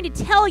God trying to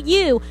tell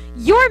you,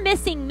 you're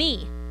missing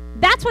me.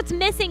 That's what's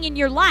missing in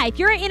your life.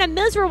 You're in a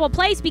miserable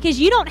place because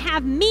you don't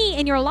have me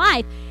in your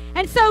life.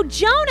 And so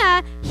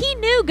Jonah, he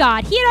knew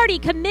God. He had already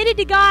committed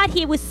to God.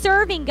 He was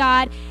serving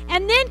God.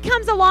 And then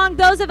comes along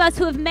those of us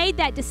who have made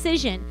that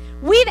decision.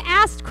 We've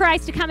asked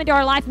Christ to come into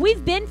our life.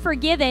 We've been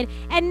forgiven.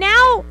 And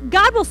now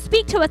God will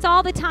speak to us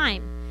all the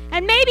time.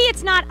 And maybe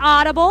it's not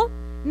audible.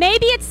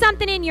 Maybe it's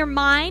something in your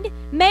mind.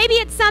 Maybe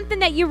it's something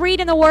that you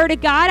read in the Word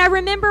of God. I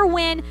remember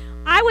when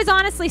I was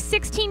honestly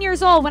 16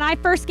 years old when I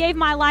first gave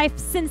my life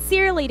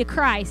sincerely to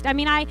Christ. I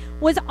mean, I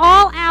was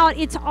all out.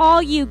 It's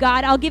all you,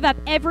 God. I'll give up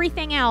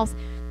everything else.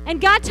 And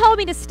God told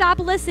me to stop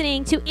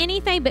listening to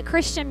anything but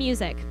Christian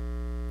music.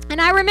 And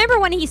I remember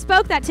when he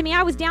spoke that to me,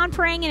 I was down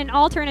praying in an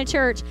altar in a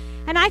church.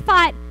 And I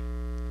thought,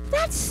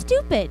 that's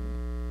stupid.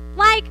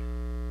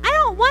 I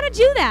don't want to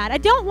do that. I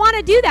don't want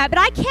to do that. But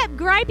I kept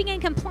griping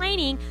and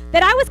complaining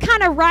that I was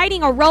kind of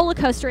riding a roller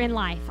coaster in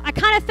life. I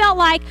kind of felt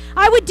like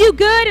I would do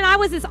good and I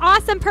was this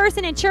awesome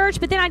person in church,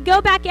 but then I'd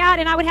go back out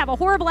and I would have a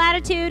horrible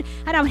attitude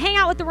and I would hang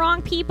out with the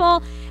wrong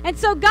people. And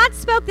so God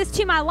spoke this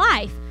to my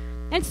life.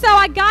 And so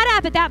I got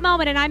up at that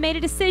moment and I made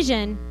a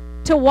decision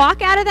to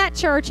walk out of that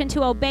church and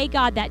to obey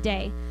God that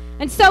day.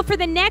 And so for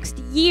the next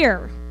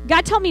year,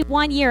 God told me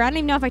 1 year. I don't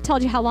even know if I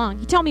told you how long.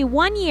 He told me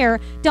 1 year,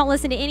 don't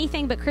listen to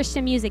anything but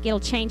Christian music. It'll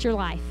change your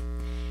life.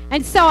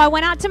 And so I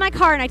went out to my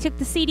car and I took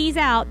the CDs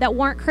out that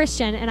weren't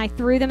Christian and I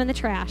threw them in the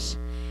trash.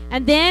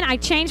 And then I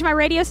changed my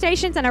radio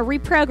stations and I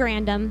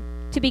reprogrammed them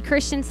to be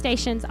Christian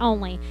stations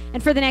only.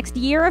 And for the next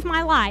year of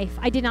my life,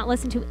 I did not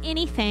listen to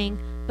anything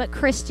but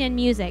Christian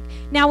music.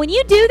 Now, when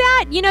you do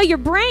that, you know, your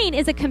brain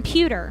is a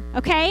computer,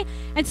 okay?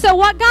 And so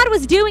what God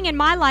was doing in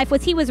my life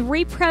was he was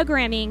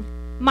reprogramming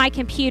my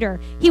computer.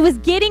 He was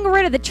getting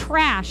rid of the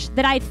trash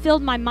that I had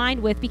filled my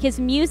mind with, because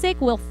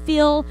music will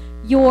fill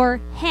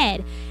your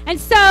head. And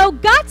so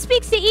God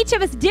speaks to each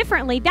of us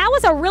differently. That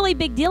was a really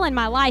big deal in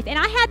my life. And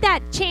I had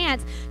that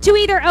chance to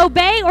either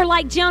obey or,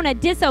 like Jonah,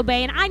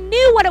 disobey. And I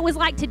knew what it was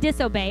like to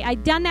disobey.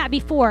 I'd done that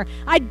before.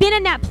 I'd been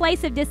in that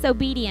place of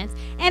disobedience.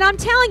 And I'm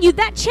telling you,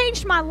 that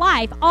changed my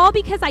life, all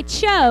because I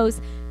chose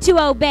to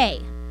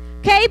obey.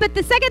 Okay, but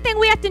the second thing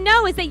we have to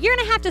know is that you're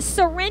going to have to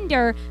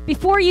surrender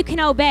before you can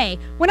obey.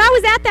 When I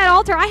was at that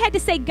altar, I had to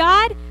say,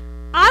 God,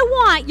 I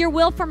want your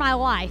will for my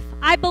life.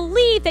 I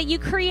believe that you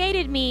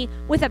created me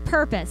with a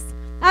purpose.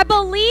 I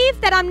believe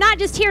that I'm not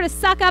just here to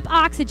suck up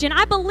oxygen.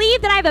 I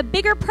believe that I have a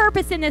bigger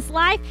purpose in this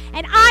life,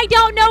 and I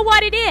don't know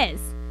what it is.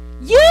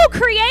 You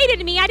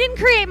created me. I didn't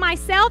create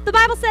myself. The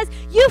Bible says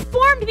you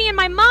formed me in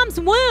my mom's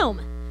womb.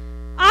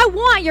 I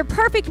want your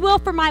perfect will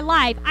for my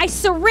life. I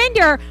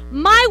surrender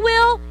my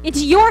will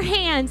into your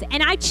hands,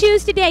 and I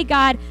choose today,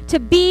 God, to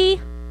be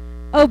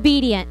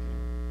obedient.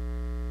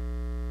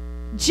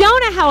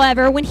 Jonah,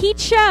 however, when he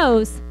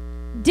chose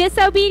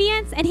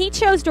disobedience and he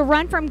chose to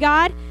run from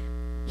God,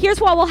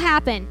 here's what will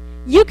happen.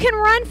 You can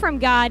run from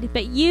God,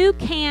 but you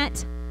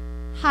can't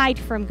hide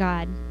from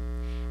God.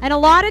 And a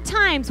lot of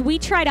times we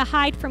try to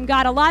hide from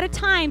God. A lot of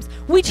times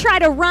we try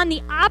to run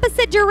the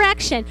opposite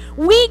direction.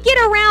 We get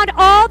around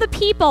all the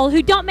people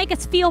who don't make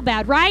us feel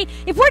bad, right?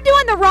 If we're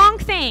doing the wrong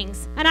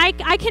things, and I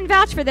can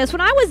vouch for this,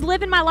 when I was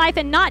living my life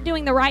and not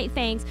doing the right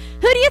things,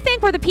 who do you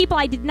think were the people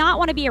I did not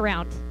want to be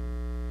around?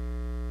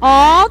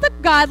 All the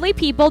godly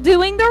people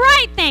doing the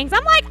right things.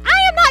 I'm like,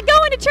 I am not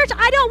going to church.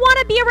 I don't want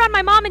to be around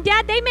my mom and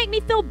dad. They make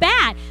me feel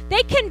bad.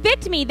 They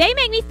convict me. They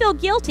make me feel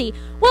guilty.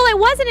 Well, it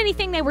wasn't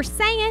anything they were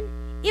saying.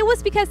 It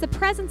was because the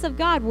presence of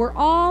God were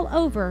all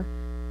over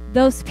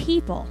those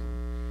people.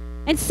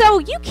 And so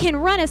you can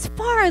run as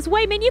far as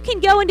Wayman. You can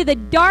go into the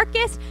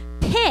darkest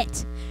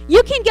pit.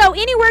 You can go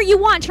anywhere you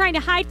want trying to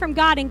hide from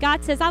God. And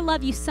God says, I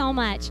love you so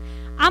much.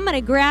 I'm going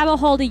to grab a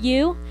hold of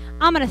you.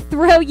 I'm going to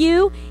throw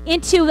you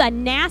into a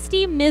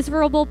nasty,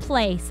 miserable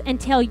place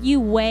until you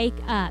wake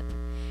up.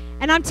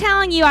 And I'm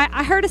telling you,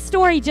 I heard a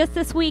story just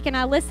this week, and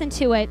I listened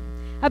to it,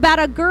 about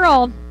a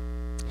girl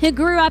who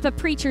grew up a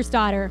preacher's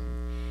daughter.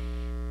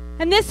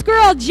 And this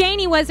girl,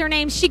 Janie was her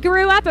name, she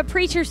grew up a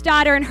preacher's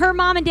daughter, and her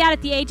mom and dad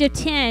at the age of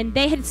 10,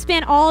 they had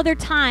spent all their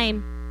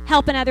time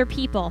helping other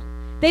people.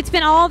 They'd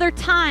spent all their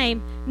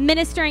time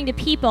ministering to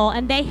people,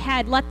 and they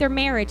had let their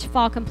marriage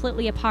fall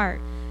completely apart.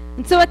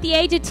 And so at the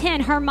age of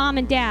 10, her mom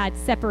and dad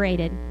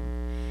separated,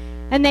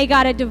 and they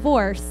got a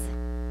divorce.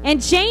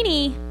 And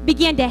Janie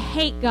began to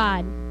hate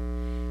God.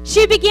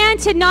 She began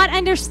to not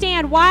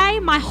understand why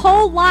my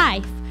whole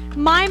life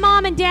my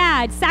mom and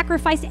dad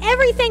sacrificed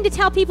everything to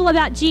tell people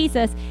about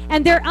Jesus,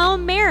 and their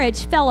own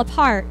marriage fell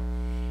apart.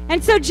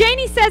 And so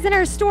Janie says in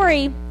her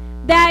story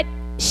that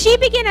she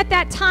began at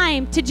that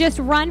time to just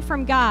run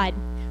from God.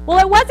 Well,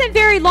 it wasn't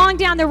very long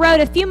down the road.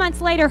 A few months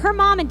later, her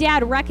mom and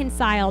dad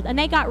reconciled, and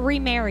they got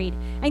remarried.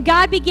 And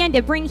God began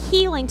to bring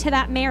healing to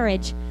that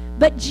marriage.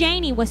 But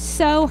Janie was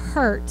so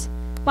hurt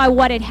by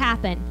what had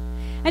happened.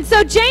 And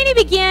so Janie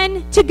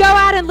began to go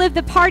out and live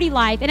the party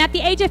life. And at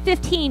the age of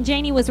 15,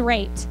 Janie was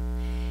raped.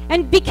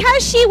 And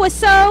because she was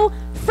so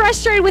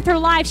frustrated with her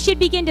life, she'd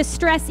begin to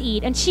stress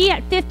eat. And she,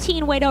 at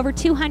 15, weighed over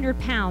 200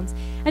 pounds.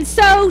 And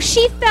so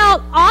she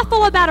felt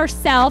awful about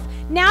herself.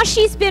 Now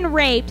she's been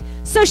raped.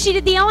 So she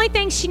did the only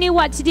thing she knew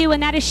what to do,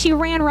 and that is she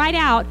ran right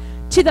out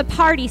to the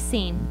party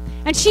scene.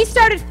 And she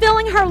started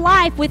filling her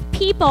life with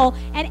people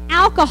and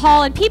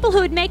alcohol and people who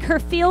would make her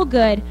feel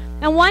good.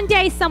 And one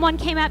day someone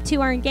came up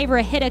to her and gave her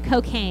a hit of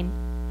cocaine.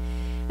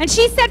 And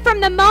she said from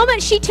the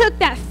moment she took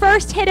that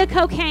first hit of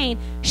cocaine,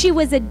 she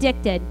was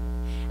addicted.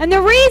 And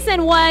the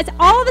reason was,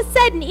 all of a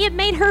sudden, it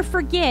made her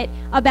forget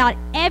about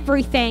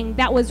everything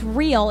that was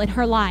real in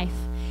her life.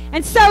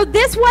 And so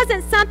this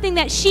wasn't something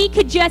that she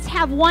could just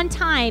have one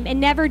time and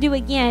never do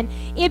again.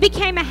 It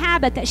became a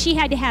habit that she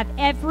had to have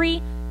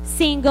every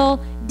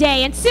single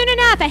day. And soon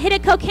enough, a hit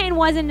of cocaine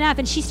wasn't enough,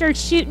 and she started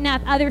shooting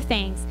up other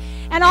things.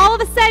 And all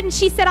of a sudden,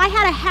 she said, I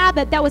had a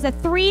habit that was a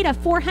 $300 to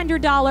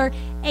 $400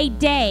 a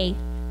day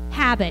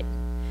habit,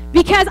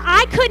 because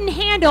I couldn't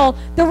handle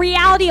the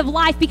reality of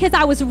life, because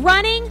I was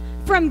running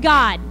from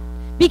God,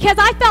 because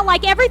I felt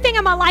like everything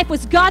in my life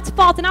was God's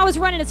fault, and I was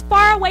running as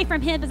far away from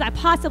Him as I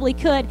possibly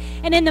could.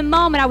 And in the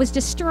moment, I was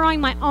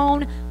destroying my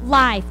own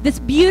life. This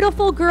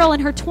beautiful girl in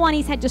her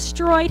 20s had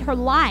destroyed her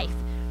life.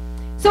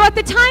 So at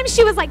the time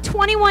she was like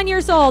 21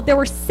 years old, there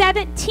were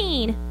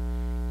 17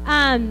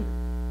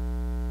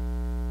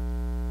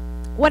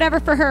 whatever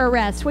for her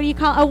arrest. What do you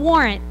call it? A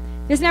warrant.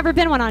 There's never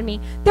been one on me.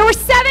 There were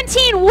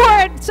 17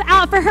 warrants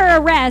out for her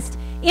arrest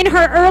in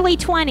her early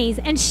 20s.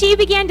 And she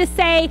began to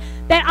say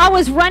that I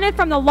was running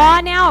from the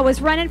law now. I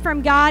was running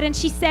from God. And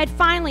she said,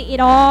 finally, it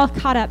all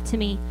caught up to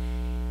me.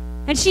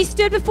 And she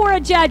stood before a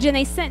judge, and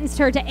they sentenced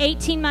her to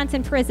 18 months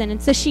in prison.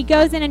 And so she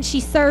goes in and she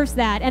serves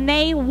that. And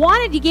they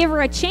wanted to give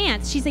her a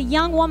chance. She's a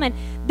young woman.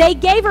 They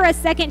gave her a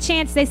second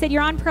chance. They said,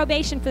 you're on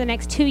probation for the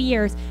next 2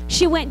 years.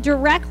 She went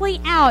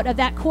directly out of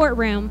that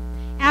courtroom.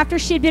 After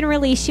she had been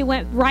released, she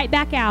went right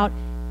back out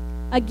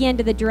again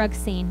to the drug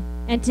scene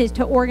and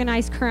to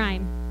organized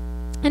crime.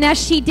 And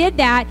as she did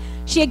that,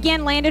 she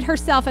again landed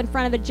herself in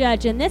front of a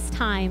judge, and this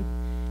time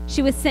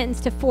she was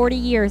sentenced to 40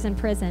 years in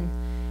prison.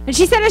 And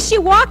she said as she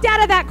walked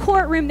out of that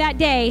courtroom that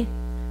day,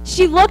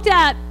 she looked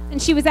up, and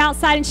she was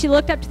outside, and she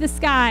looked up to the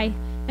sky,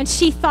 and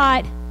she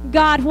thought,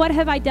 God, what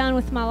have I done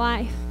with my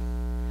life?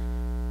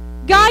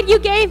 God, you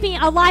gave me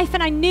a life,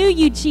 and I knew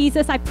you,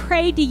 Jesus. I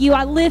prayed to you.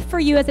 I lived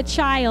for you as a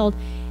child.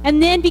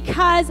 And then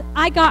because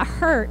I got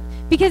hurt,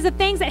 because of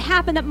things that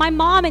happened that my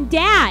mom and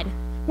dad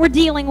were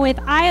dealing with,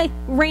 I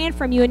ran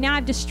from you, and now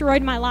I've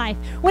destroyed my life.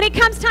 When it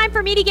comes time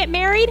for me to get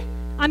married,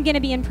 I'm going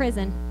to be in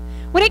prison.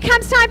 When it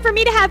comes time for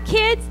me to have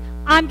kids,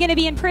 I'm going to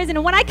be in prison.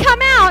 And when I come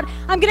out,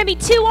 I'm going to be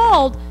too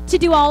old to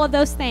do all of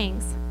those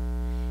things.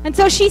 And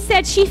so she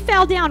said she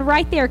fell down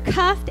right there,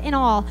 cuffed and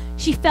all.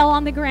 She fell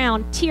on the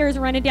ground, tears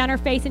running down her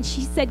face, and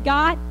she said,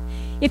 God,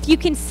 if you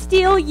can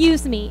still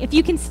use me, if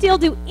you can still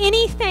do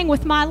anything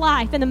with my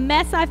life and the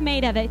mess I've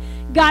made of it,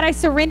 God, I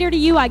surrender to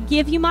you. I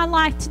give you my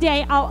life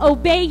today. I'll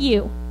obey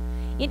you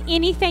in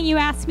anything you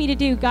ask me to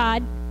do,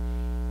 God.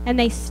 And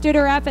they stood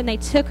her up and they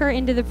took her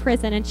into the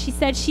prison. And she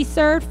said she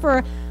served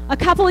for a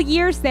couple of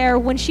years there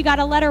when she got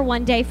a letter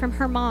one day from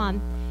her mom.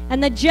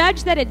 And the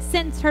judge that had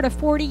sentenced her to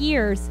 40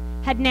 years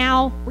had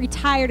now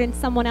retired, and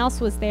someone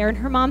else was there. And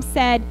her mom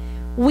said,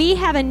 we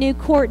have a new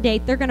court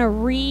date. They're going to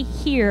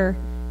rehear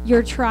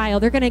your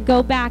trial. They're going to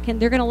go back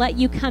and they're going to let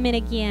you come in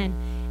again.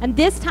 And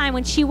this time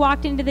when she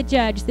walked into the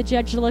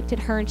judge looked at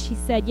her and she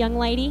said, young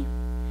lady,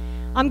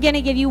 I'm going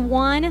to give you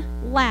one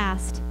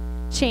last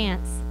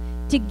chance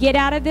to get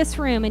out of this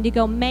room and to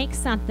go make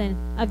something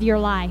of your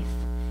life.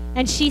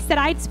 And she said,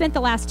 I'd spent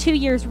the last 2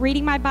 years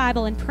reading my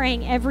Bible and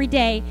praying every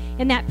day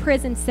in that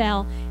prison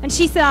cell. And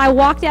she said, I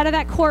walked out of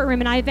that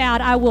courtroom and I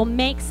vowed I will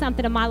make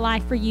something of my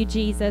life for you,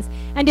 Jesus.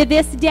 And to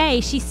this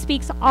day, she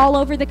speaks all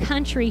over the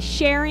country,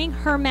 sharing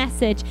her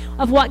message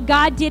of what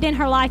God did in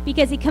her life,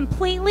 because He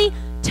completely,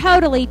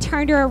 totally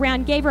turned her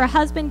around, gave her a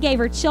husband, gave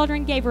her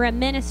children, gave her a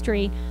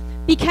ministry.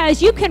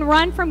 Because you can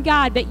run from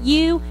God, but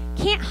you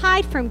can't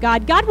hide from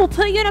God. God will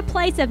put you in a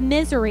place of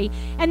misery.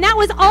 And that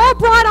was all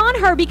brought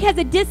on her because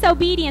of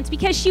disobedience,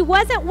 because she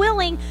wasn't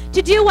willing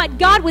to do what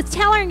God was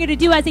telling her to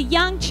do as a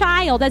young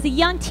child, as a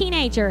young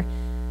teenager.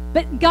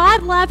 But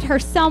God loved her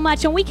so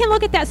much. And we can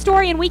look at that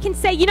story and we can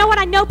say, you know what,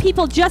 I know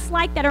people just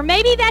like that. Or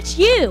maybe that's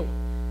you.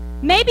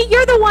 Maybe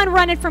you're the one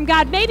running from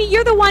God. Maybe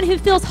you're the one who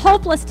feels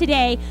hopeless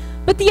today.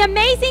 But the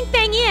amazing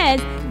thing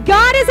is,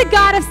 God is a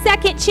God of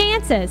second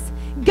chances.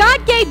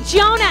 God gave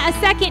Jonah a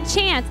second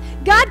chance.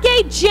 God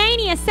gave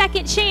Janie a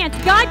second chance.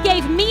 God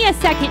gave me a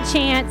second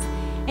chance.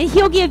 And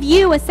He'll give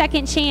you a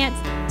second chance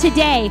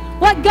today.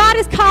 What God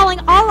is calling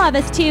all of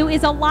us to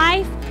is a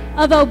life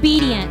of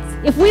obedience.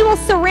 If we will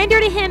surrender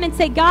to Him and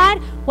say, God,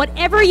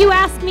 whatever you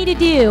ask me to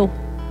do,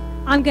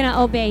 I'm going to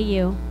obey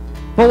you.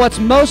 But what's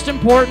most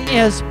important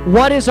is,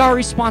 what is our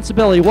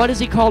responsibility? What has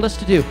He called us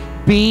to do?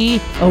 Be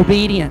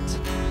obedient.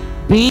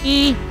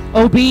 Be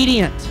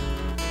obedient.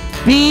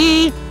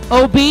 Be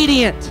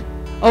obedient.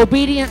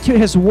 Obedient to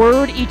His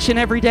word each and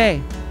every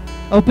day.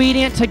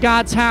 Obedient to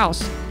God's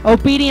house.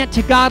 Obedient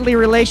to godly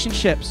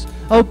relationships.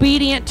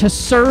 Obedient to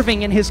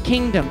serving in His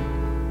kingdom.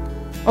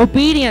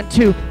 Obedient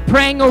to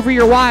praying over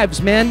your wives,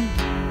 men.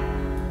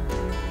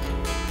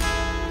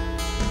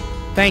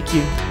 Thank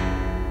you.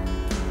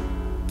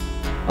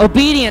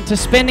 Obedient to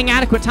spending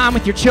adequate time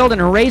with your children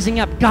and raising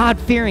up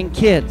God-fearing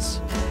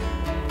kids.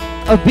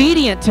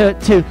 Obedient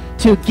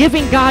to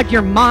giving God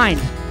your mind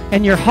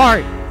and your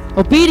heart.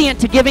 Obedient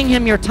to giving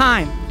Him your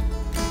time.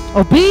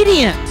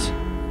 Obedient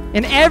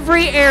in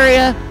every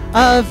area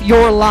of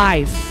your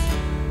life.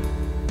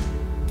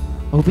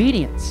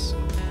 Obedience.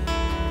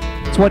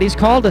 It's what He's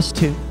called us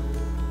to.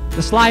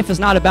 This life is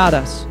not about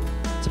us.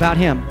 It's about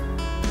Him.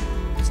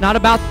 It's not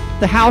about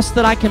the house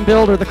that I can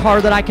build or the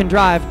car that I can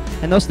drive,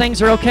 and those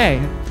things are okay.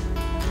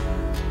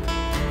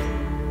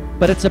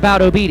 But it's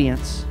about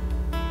obedience.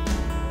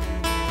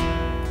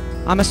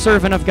 I'm a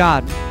servant of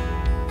God.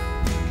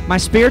 My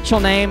spiritual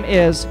name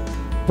is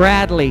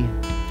Bradley,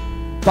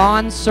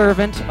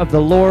 bondservant of the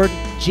Lord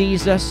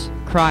Jesus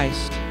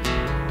Christ.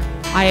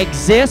 I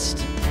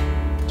exist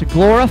to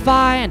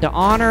glorify and to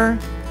honor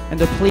and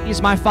to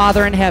please my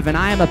Father in heaven.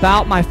 I am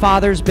about my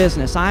Father's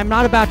business. I am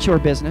not about your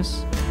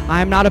business.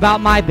 I am not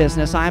about my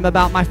business. I am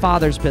about my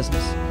Father's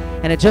business.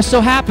 And it just so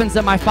happens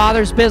that my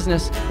Father's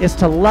business is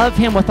to love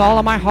Him with all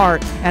of my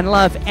heart and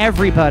love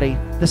everybody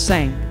the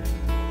same.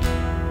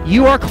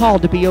 You are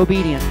called to be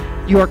obedient.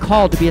 You are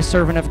called to be a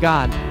servant of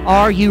God.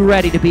 Are you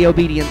ready to be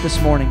obedient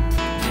this morning?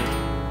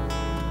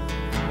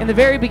 In the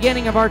very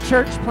beginning of our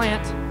church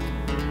plant,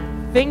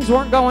 things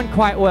weren't going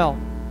quite well.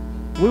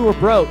 We were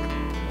broke.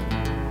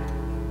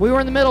 We were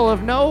in the middle of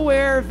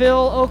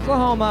Nowhereville,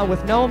 Oklahoma,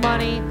 with no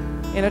money,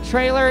 in a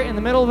trailer in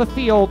the middle of a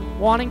field,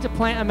 wanting to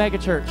plant a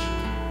megachurch.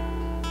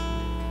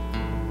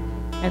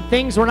 And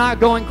things were not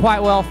going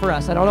quite well for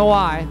us. I don't know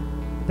why,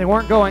 but they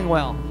weren't going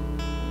well.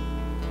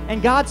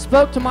 And God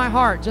spoke to my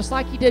heart, just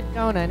like He did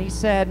Jonah, and He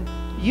said,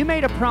 you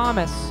made a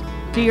promise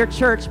to your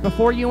church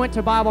before you went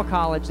to Bible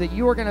college that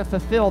you were going to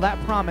fulfill that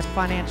promise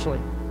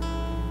financially.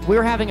 We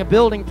were having a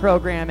building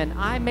program, and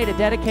I made a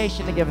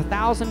dedication to give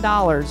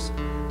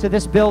 $1,000 to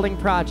this building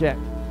project.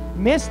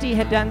 Misty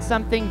had done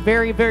something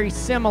very, very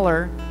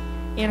similar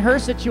in her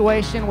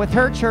situation with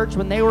her church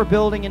when they were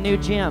building a new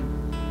gym.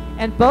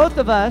 And both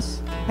of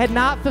us had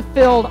not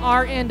fulfilled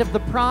our end of the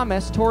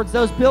promise towards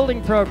those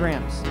building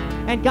programs.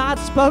 And God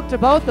spoke to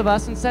both of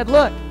us and said,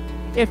 look,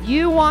 if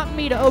you want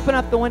me to open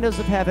up the windows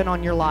of heaven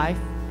on your life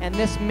and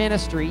this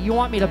ministry, you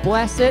want me to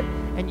bless it,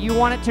 and you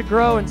want it to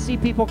grow and see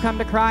people come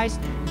to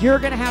Christ, you're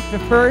going to have to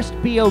first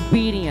be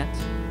obedient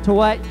to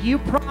what you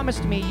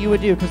promised me you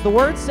would do. Because the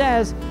Word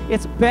says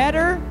it's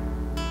better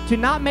to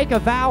not make a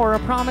vow or a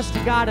promise to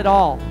God at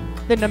all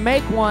than to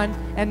make one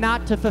and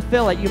not to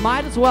fulfill it. You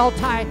might as well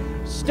tie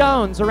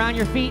stones around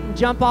your feet and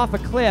jump off a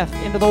cliff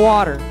into the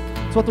water.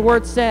 That's what the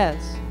Word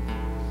says.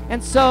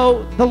 And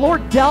so the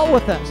Lord dealt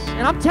with us.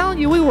 And I'm telling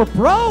you, we were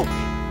broke.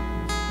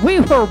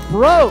 We were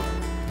broke.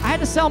 I had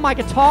to sell my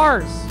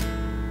guitars.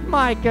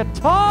 My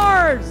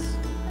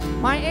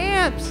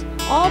amps,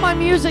 all my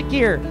music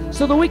gear,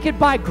 so that we could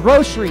buy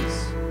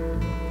groceries.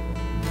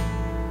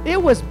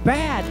 It was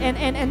bad.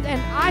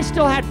 And I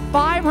still had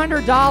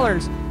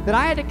 $500 that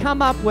I had to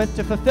come up with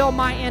to fulfill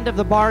my end of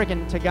the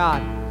bargain to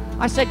God.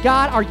 I said,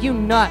 God, are you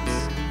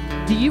nuts?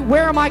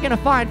 Where am I going to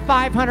find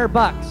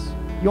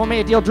 $500? You want me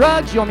to deal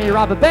drugs? You want me to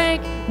rob a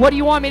bank? What do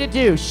you want me to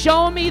do?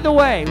 Show me the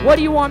way. What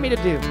do you want me to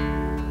do?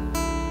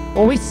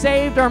 Well, we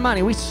saved our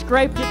money. We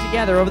scraped it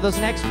together over those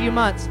next few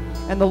months,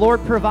 and the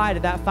Lord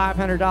provided that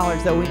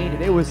 $500 that we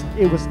needed. It was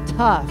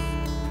tough,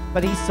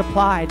 but He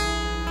supplied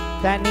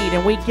that need,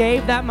 and we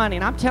gave that money.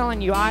 And I'm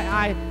telling you,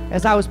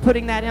 as I was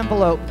putting that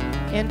envelope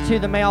into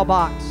the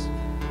mailbox,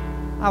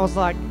 I was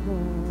like,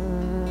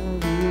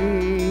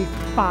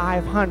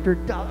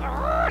 $500,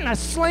 and I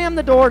slammed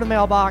the door to the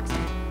mailbox,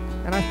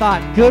 and I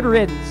thought, good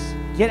riddance,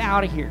 get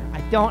out of here.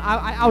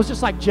 I was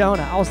just like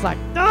Jonah. I was like,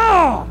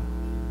 no,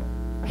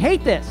 I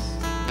hate this,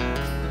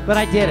 but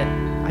I did it.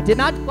 I did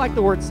not do like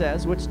the Word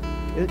says, which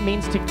it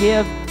means to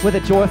give with a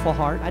joyful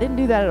heart. I didn't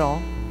do that at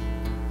all,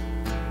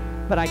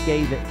 but I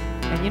gave it.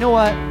 And you know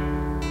what?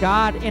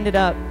 God ended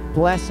up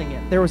blessing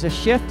it. There was a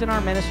shift in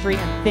our ministry,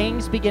 and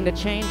things began to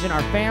change in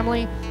our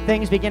family.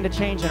 Things began to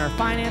change in our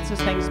finances.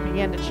 Things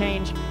began to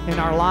change in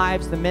our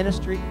lives. The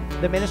ministry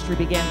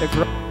began to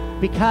grow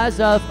because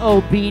of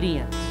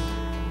obedience.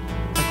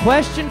 A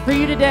Question for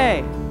you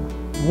today.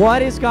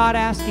 What is God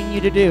asking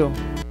you to do?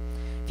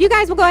 If you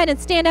guys will go ahead and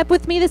stand up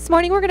with me this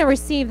morning, we're going to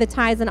receive the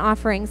tithes and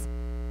offerings.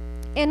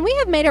 And we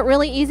have made it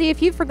really easy.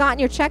 If you've forgotten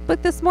your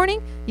checkbook this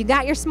morning, you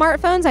got your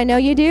smartphones, I know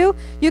you do.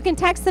 You can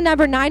text the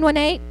number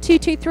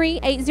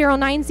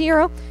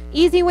 918-223-8090.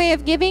 Easy way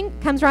of giving,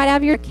 comes right out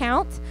of your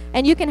account.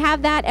 And you can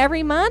have that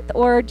every month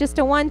or just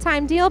a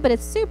one-time deal, but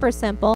it's super simple.